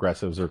call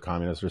progressives or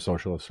communists or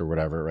socialists or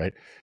whatever, right?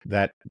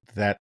 That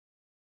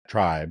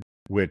tribe,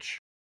 which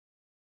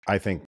I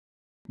think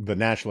the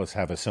nationalists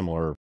have a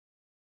similar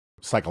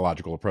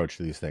psychological approach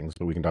to these things,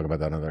 but we can talk about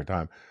that another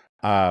time.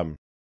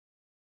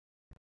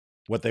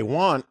 What they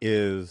want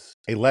is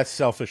a less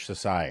selfish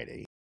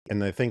society,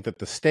 and they think that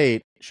the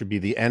state should be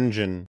the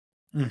engine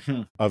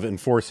of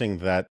enforcing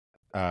that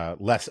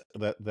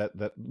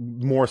that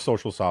more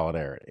social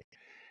solidarity.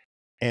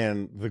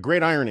 And the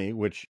great irony,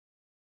 which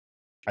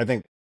I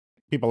think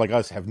people like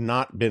us have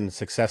not been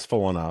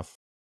successful enough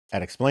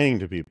at explaining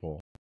to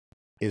people,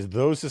 is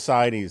those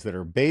societies that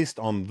are based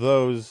on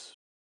those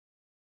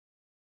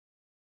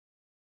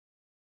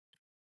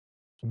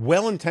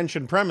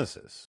well-intentioned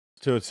premises,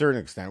 to a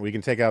certain extent. We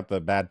can take out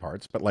the bad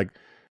parts, but like,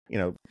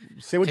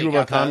 say what you do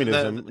about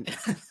communism,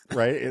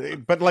 right?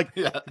 But like,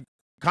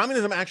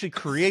 communism actually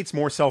creates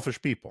more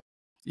selfish people.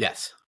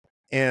 Yes.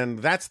 And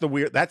that's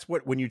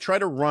when you try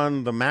to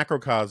run the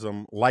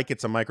macrocosm like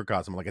it's a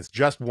microcosm, like it's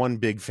just one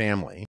big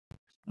family,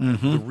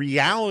 the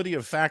reality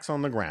of facts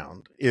on the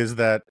ground is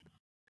that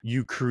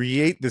you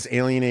create this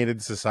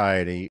alienated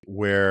society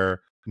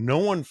where no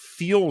one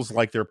feels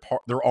like they're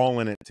all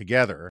in it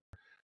together.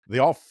 They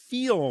all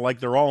feel like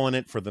they're all in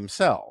it for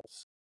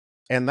themselves.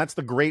 And that's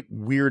the great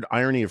weird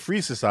irony of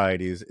free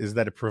societies, is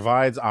that it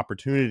provides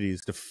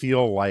opportunities to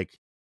feel like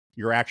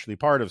you're actually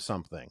part of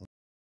something.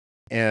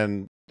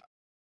 And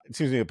it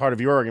seems to me a part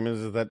of your argument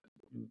is that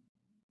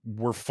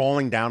we're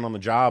falling down on the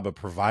job of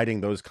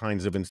providing those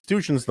kinds of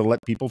institutions to let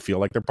people feel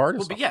like they're part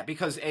of something. Yeah,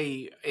 because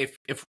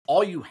if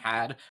all you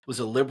had was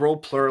a liberal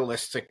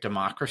pluralistic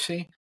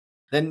democracy,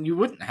 then you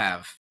wouldn't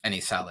have any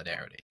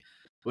solidarity.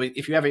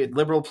 If you have a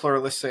liberal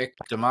pluralistic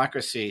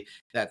democracy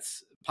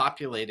that's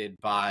populated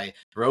by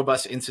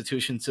robust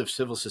institutions of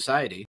civil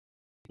society,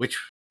 which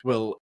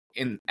will,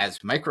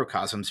 as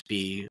microcosms,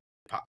 be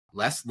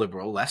less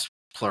liberal, less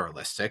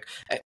pluralistic,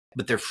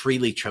 but they're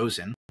freely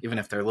chosen, even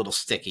if they're a little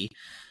sticky,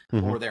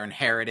 or they're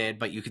inherited,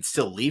 but you could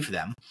still leave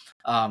them.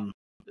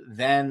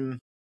 Then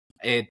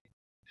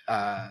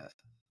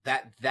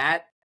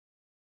that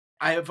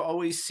I have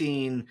always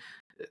seen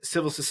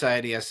civil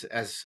society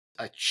as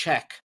a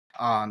check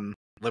on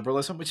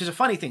liberalism, which is a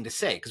funny thing to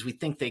say because we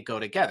think they go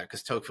together,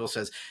 because Tocqueville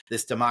says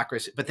this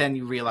democracy, but then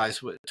you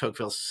realize what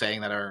Tocqueville's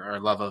saying, that our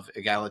love of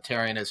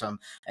egalitarianism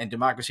and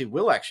democracy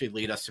will actually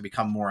lead us to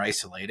become more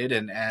isolated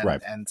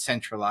and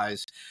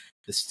centralize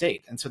the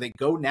state. And so they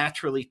go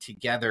naturally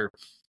together,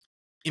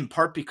 in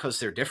part because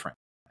they're different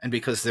and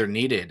because they're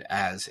needed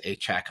as a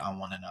check on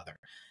one another.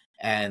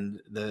 And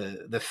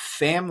the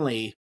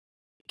family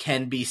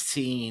can be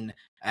seen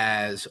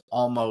as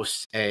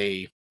almost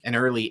an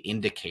early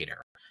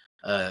indicator,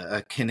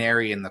 a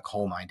canary in the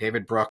coal mine.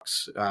 David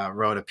Brooks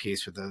wrote a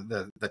piece with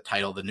the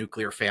title, "The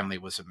Nuclear Family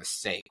Was a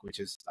Mistake," which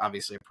is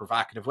obviously a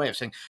provocative way of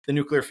saying the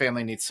nuclear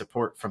family needs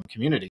support from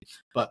community.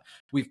 But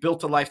we've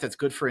built a life that's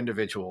good for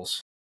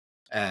individuals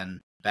and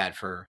bad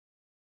for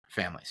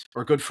families,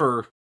 or good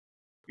for,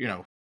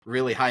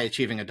 really high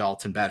achieving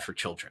adults and bad for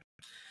children.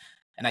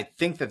 And I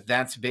think that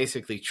that's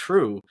basically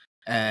true.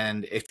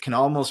 And it can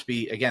almost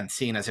be, again,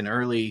 seen as an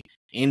early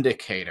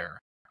indicator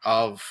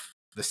of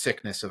the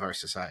sickness of our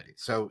society.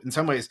 So in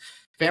some ways,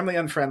 Family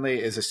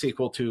Unfriendly is a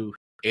sequel to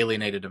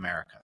Alienated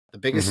America. The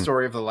biggest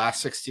story of the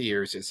last 60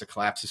 years is the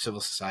collapse of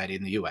civil society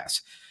in the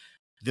US.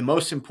 The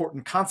most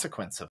important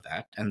consequence of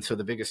that, and so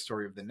the biggest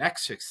story of the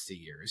next 60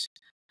 years,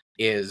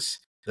 is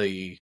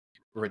the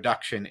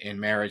reduction in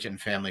marriage and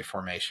family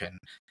formation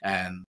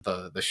and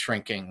the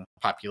shrinking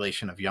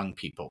population of young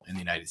people in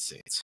the United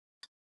States.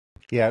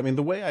 Yeah, I mean,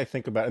 the way I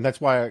think about it, and that's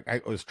why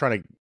I was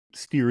trying to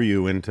steer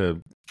you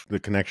into the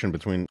connection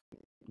between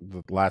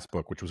the last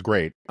book, which was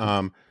great.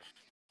 The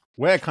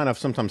way I kind of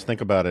sometimes think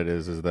about it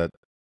is that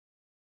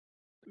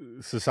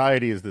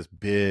society is this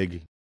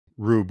big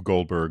Rube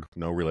Goldberg,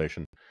 no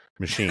relation,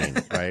 machine,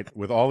 right?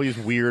 With all these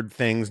weird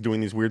things,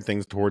 doing these weird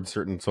things towards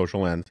certain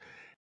social ends.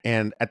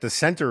 And at the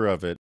center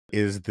of it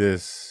is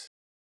this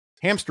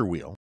hamster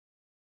wheel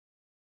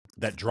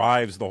that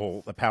drives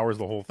that powers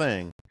the whole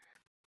thing.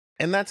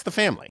 And that's the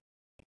family.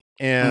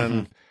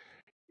 And,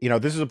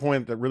 this is a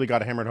point that really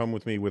got hammered home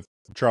with me with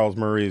Charles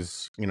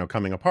Murray's,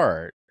 coming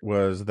apart,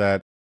 was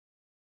that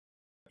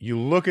you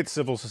look at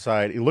civil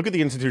society, you look at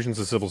the institutions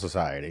of civil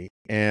society,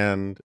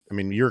 and, I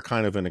mean, you're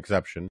kind of an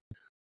exception.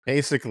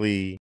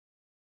 Basically,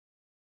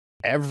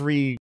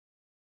 every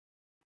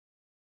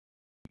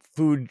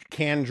food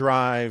can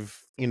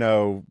drive,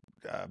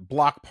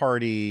 block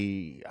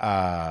party,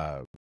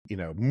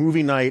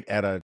 movie night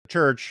at a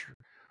church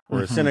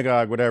or a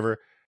synagogue, whatever,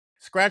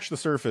 scratch the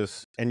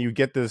surface and you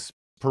get this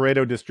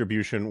Pareto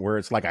distribution where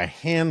it's like a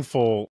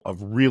handful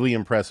of really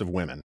impressive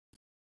women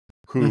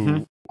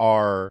who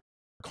are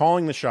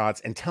calling the shots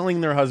and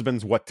telling their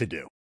husbands what to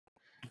do.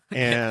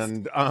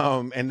 And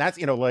and that's,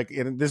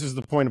 and this is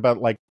the point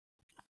about like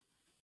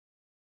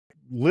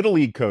little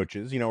league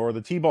coaches, or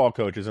the t-ball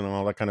coaches and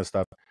all that kind of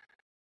stuff.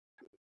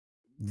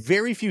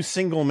 Very few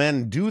single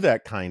men do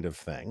that kind of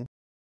thing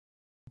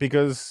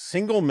because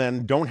single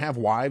men don't have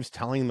wives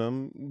telling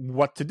them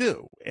what to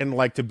do and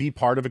like to be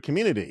part of a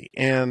community.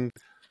 And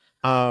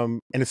so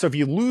if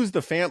you lose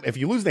if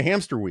you lose the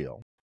hamster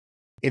wheel,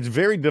 it's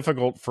very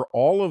difficult for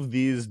all of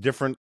these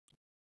different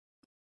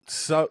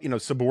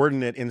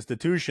subordinate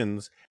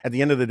institutions. At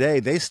the end of the day,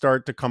 they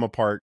start to come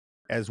apart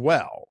as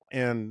well.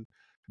 And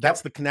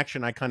that's the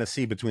connection I kind of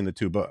see between the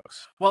two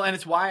books. Well, and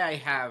it's why I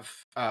have,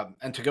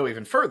 and to go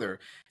even further,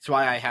 it's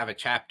why I have a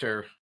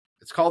chapter.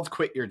 It's called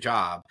 "Quit Your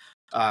Job,"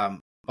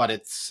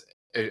 but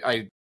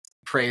I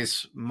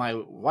praise my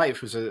wife,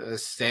 who's a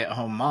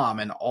stay-at-home mom,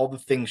 and all the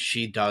things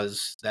she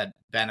does that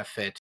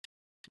benefit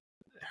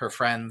her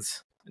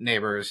friends,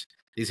 neighbors,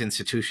 these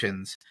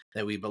institutions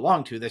that we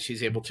belong to, that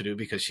she's able to do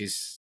because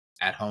she's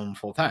at home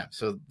full time.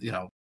 So,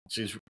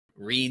 she's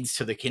reads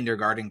to the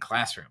kindergarten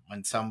classroom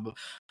when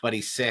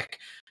somebody's sick.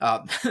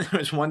 There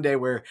was one day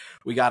where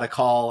we got a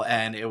call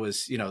and it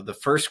was, the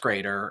first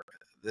grader,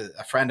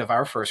 a friend of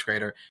our first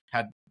grader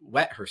had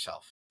wet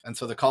herself. And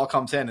so the call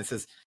comes in and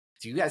says,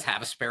 do you guys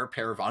have a spare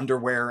pair of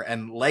underwear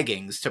and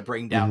leggings to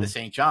bring down to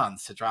St.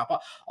 John's to drop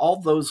off? All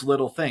those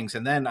little things.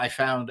 And then I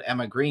found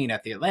Emma Green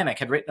at The Atlantic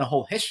had written a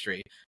whole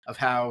history of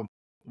how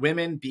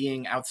women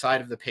being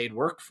outside of the paid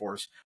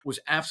workforce was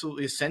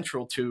absolutely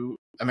essential to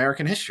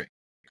American history.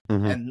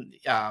 And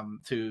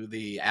to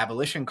the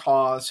abolition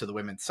cause, to the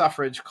women's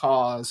suffrage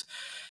cause,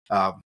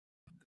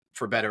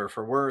 for better or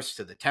for worse,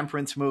 to the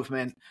temperance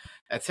movement,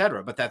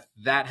 etc. But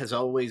that has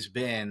always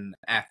been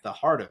at the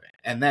heart of it.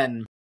 And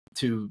then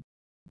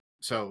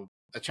so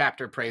a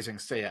chapter praising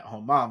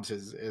stay-at-home moms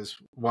is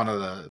one of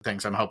the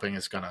things I'm hoping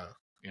is going to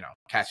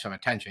catch some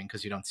attention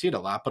because you don't see it a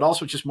lot. But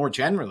also just more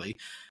generally,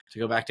 to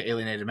go back to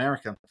Alienated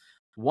America,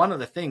 one of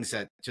the things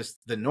that just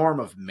the norm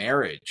of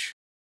marriage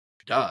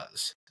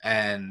does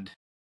and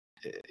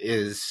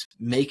is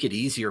make it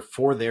easier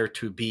for there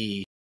to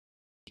be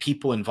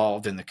people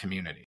involved in the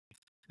community,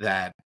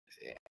 that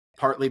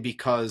partly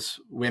because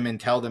women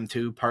tell them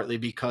to, partly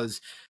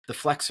because the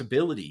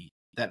flexibility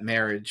that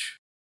marriage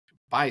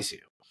buys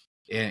you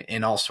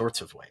in all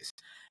sorts of ways.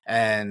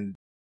 And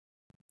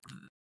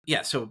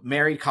so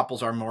married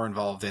couples are more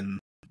involved in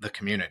the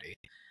community,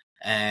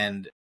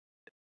 and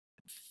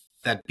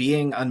that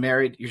being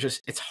unmarried,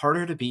 it's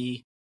harder to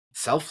be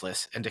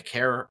selfless and to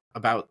care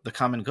about the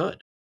common good.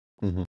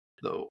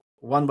 The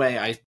one way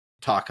I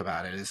talk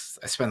about it is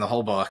I spend the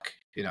whole book,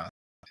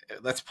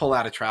 let's pull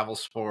out of travel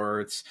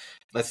sports.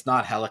 Let's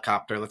not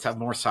helicopter. Let's have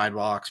more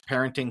sidewalks.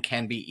 Parenting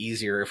can be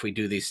easier if we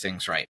do these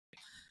things right.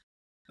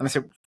 And I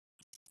said,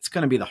 it's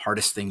going to be the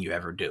hardest thing you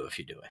ever do if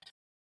you do it.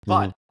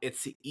 But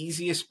it's the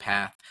easiest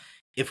path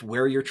if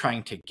where you're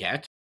trying to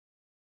get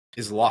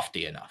is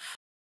lofty enough.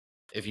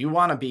 If you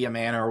want to be a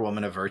man or a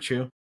woman of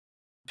virtue,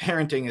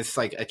 parenting is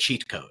like a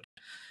cheat code.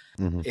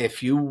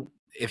 If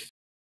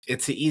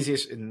it's the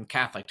easiest in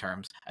Catholic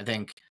terms, I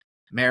think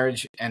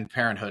marriage and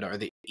parenthood are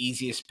the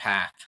easiest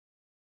path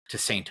to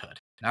sainthood.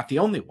 Not the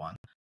only one,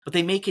 but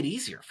they make it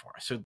easier for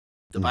us. So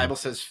the Bible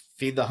says,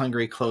 feed the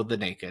hungry, clothe the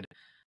naked.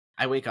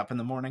 I wake up in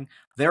the morning,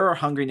 there are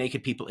hungry,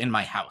 naked people in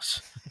my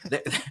house.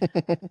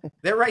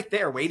 They're right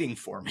there waiting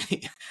for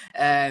me.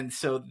 And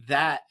so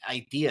that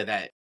idea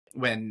that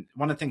when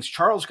one of the things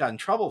Charles got in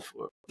trouble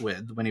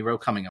with when he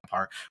wrote Coming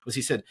Apart was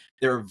he said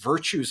there are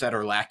virtues that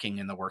are lacking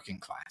in the working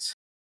class.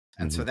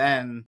 And so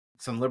then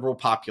some liberal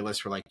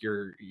populists were like,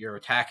 you're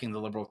attacking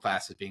the liberal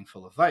class as being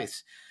full of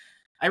vice.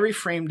 I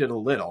reframed it a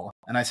little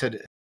and I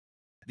said,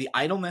 the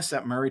idleness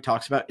that Murray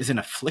talks about is an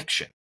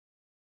affliction.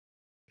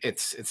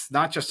 It's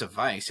not just a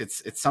vice.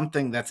 It's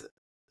something that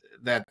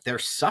they're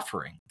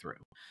suffering through.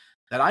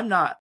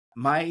 That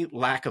my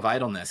lack of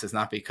idleness is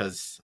not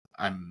because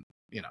I'm,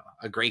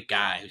 a great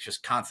guy who's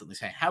just constantly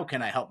saying, how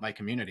can I help my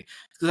community?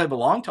 It's because I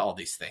belong to all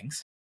these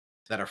things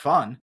that are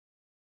fun.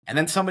 And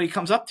then somebody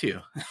comes up to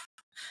you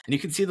and you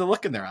can see the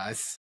look in their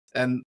eyes.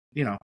 And,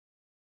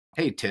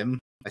 hey, Tim,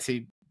 I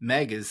see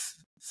Meg is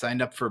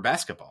signed up for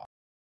basketball.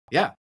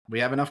 Yeah, we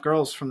have enough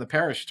girls from the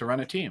parish to run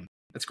a team.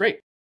 That's great.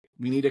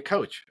 We need a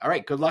coach. All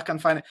right, good luck on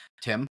finding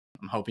Tim.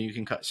 I'm hoping you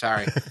can coach.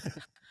 Sorry.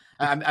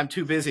 I'm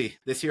too busy.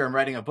 This year I'm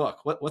writing a book.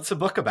 What's the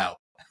book about?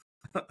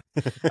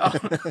 Oh.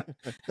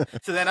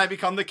 So then I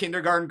become the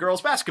kindergarten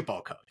girls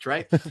basketball coach,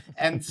 right?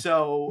 And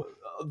so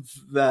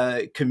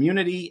the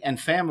community and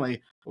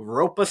family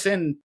rope us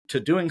into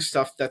doing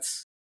stuff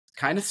that's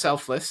kind of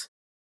selfless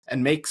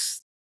and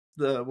makes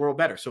the world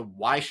better. So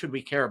why should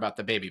we care about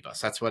the baby bus?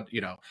 That's what,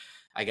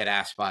 I get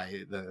asked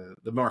by the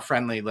more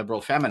friendly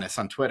liberal feminists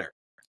on Twitter,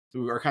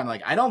 who are kind of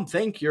like, I don't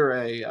think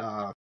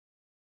you're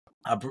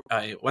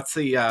what's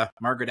the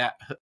Margaret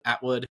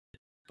Atwood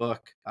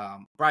book?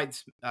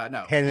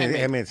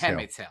 Handmaid's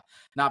Tale.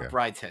 Not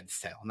Brideshead's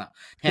Tale. No,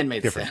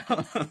 Handmaid's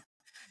Tale.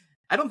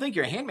 I don't think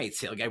you're a Handmaid's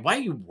Tale guy. Why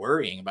are you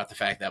worrying about the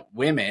fact that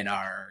women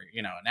are,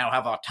 now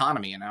have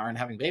autonomy and aren't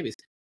having babies?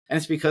 And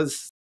it's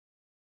because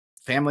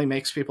family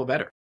makes people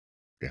better.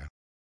 Yeah.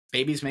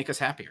 Babies make us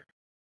happier.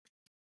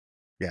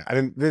 Yeah. I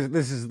mean,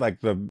 this is like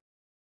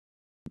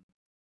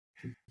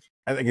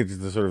I think it's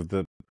the sort of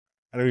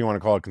I don't even want to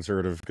call it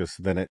conservative because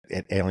then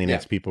it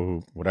alienates people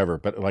who whatever,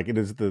 but like it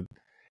is the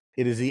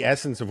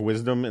essence of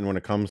wisdom. And when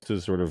it comes to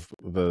sort of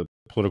the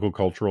political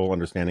cultural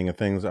understanding of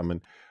things, I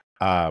mean,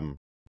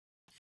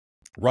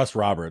 Russ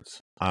Roberts,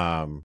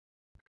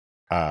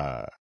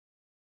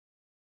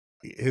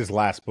 his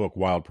last book,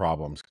 Wild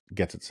Problems,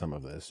 gets at some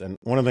of this. And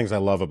one of the things I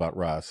love about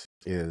Russ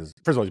is,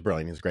 first of all, he's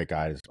brilliant. He's a great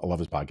guy. I love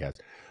his podcast.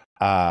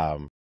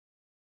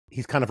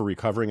 He's kind of a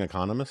recovering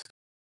economist,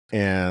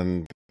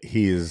 and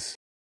he's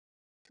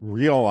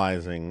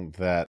realizing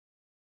that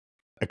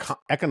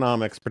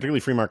economics, particularly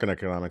free market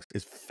economics,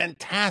 is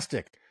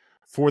fantastic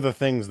for the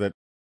things that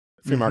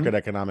free market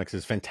economics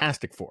is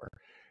fantastic for,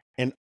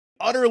 and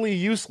utterly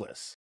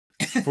useless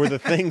for the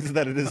things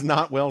that it is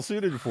not well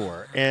suited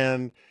for.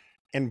 And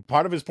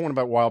part of his point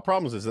about Wild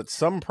Problems is that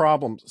some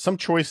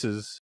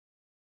choices,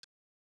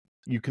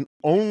 you can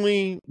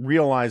only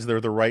realize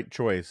they're the right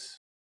choice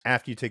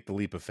after you take the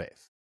leap of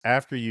faith,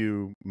 after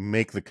you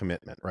make the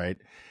commitment, right?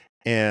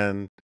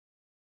 And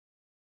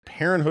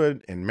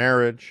parenthood and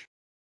marriage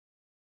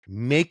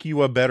make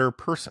you a better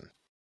person.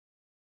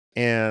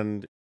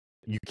 And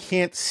you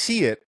can't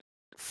see it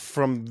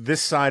from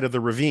this side of the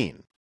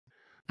ravine,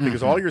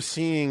 because all you're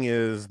seeing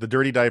is the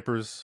dirty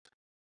diapers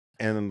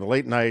and the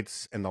late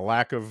nights and the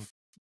lack of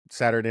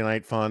Saturday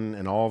night fun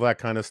and all that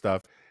kind of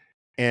stuff.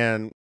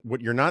 And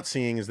what you're not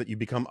seeing is that you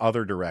become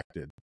other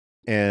directed,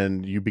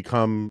 and you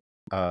become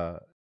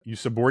you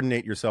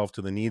subordinate yourself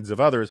to the needs of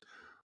others,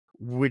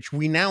 which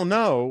we now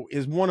know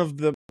is one of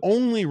the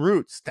only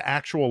routes to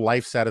actual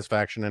life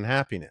satisfaction and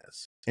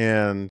happiness.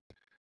 And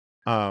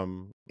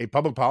a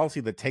public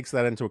policy that takes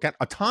that into account.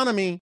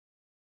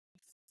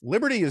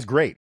 Liberty is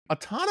great.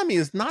 Autonomy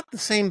is not the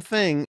same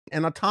thing,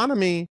 and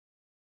autonomy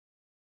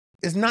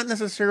is not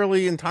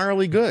necessarily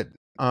entirely good.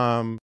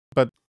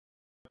 But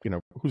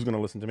who's going to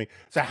listen to me?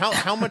 So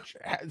how much?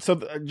 So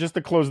just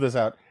to close this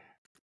out,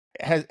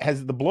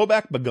 has the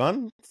blowback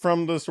begun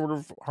from the sort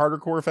of harder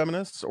core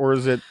feminists, or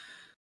is it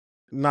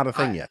not a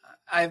thing yet?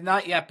 I've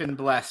not yet been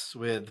blessed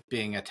with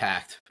being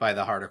attacked by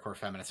the harder core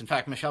feminists. In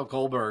fact, Michelle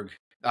Goldberg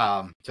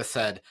just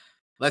said,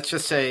 let's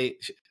just say,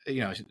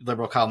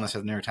 liberal columnist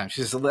of the New York Times,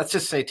 she says, let's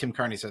just say Tim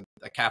Carney's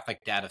a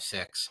Catholic dad of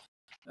 6,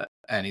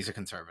 and he's a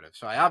conservative.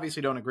 So I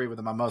obviously don't agree with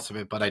him on most of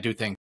it, but I do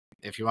think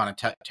if you want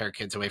to tear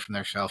kids away from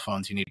their cell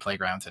phones, you need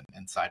playgrounds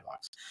and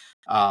sidewalks.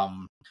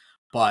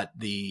 But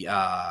the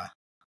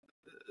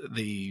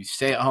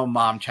stay-at-home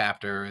mom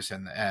chapters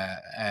and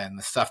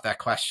the stuff that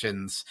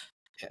questions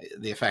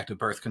the effect of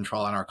birth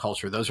control on our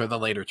culture, those are the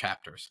later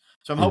chapters.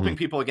 So I'm hoping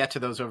people will get to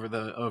those over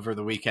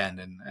the weekend,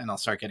 and I'll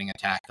start getting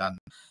attacked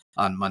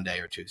on Monday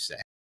or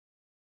Tuesday.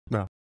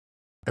 Well,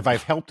 if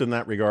I've helped in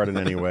that regard in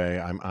any way,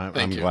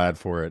 I'm glad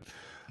for it.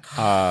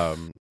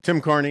 Tim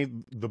Carney,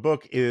 the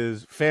book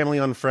is Family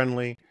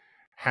Unfriendly: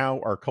 How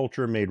Our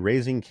Culture Made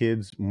Raising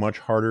Kids Much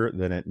Harder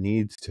Than It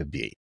Needs to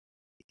Be.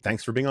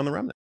 Thanks for being on The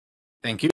Remnant. Thank you.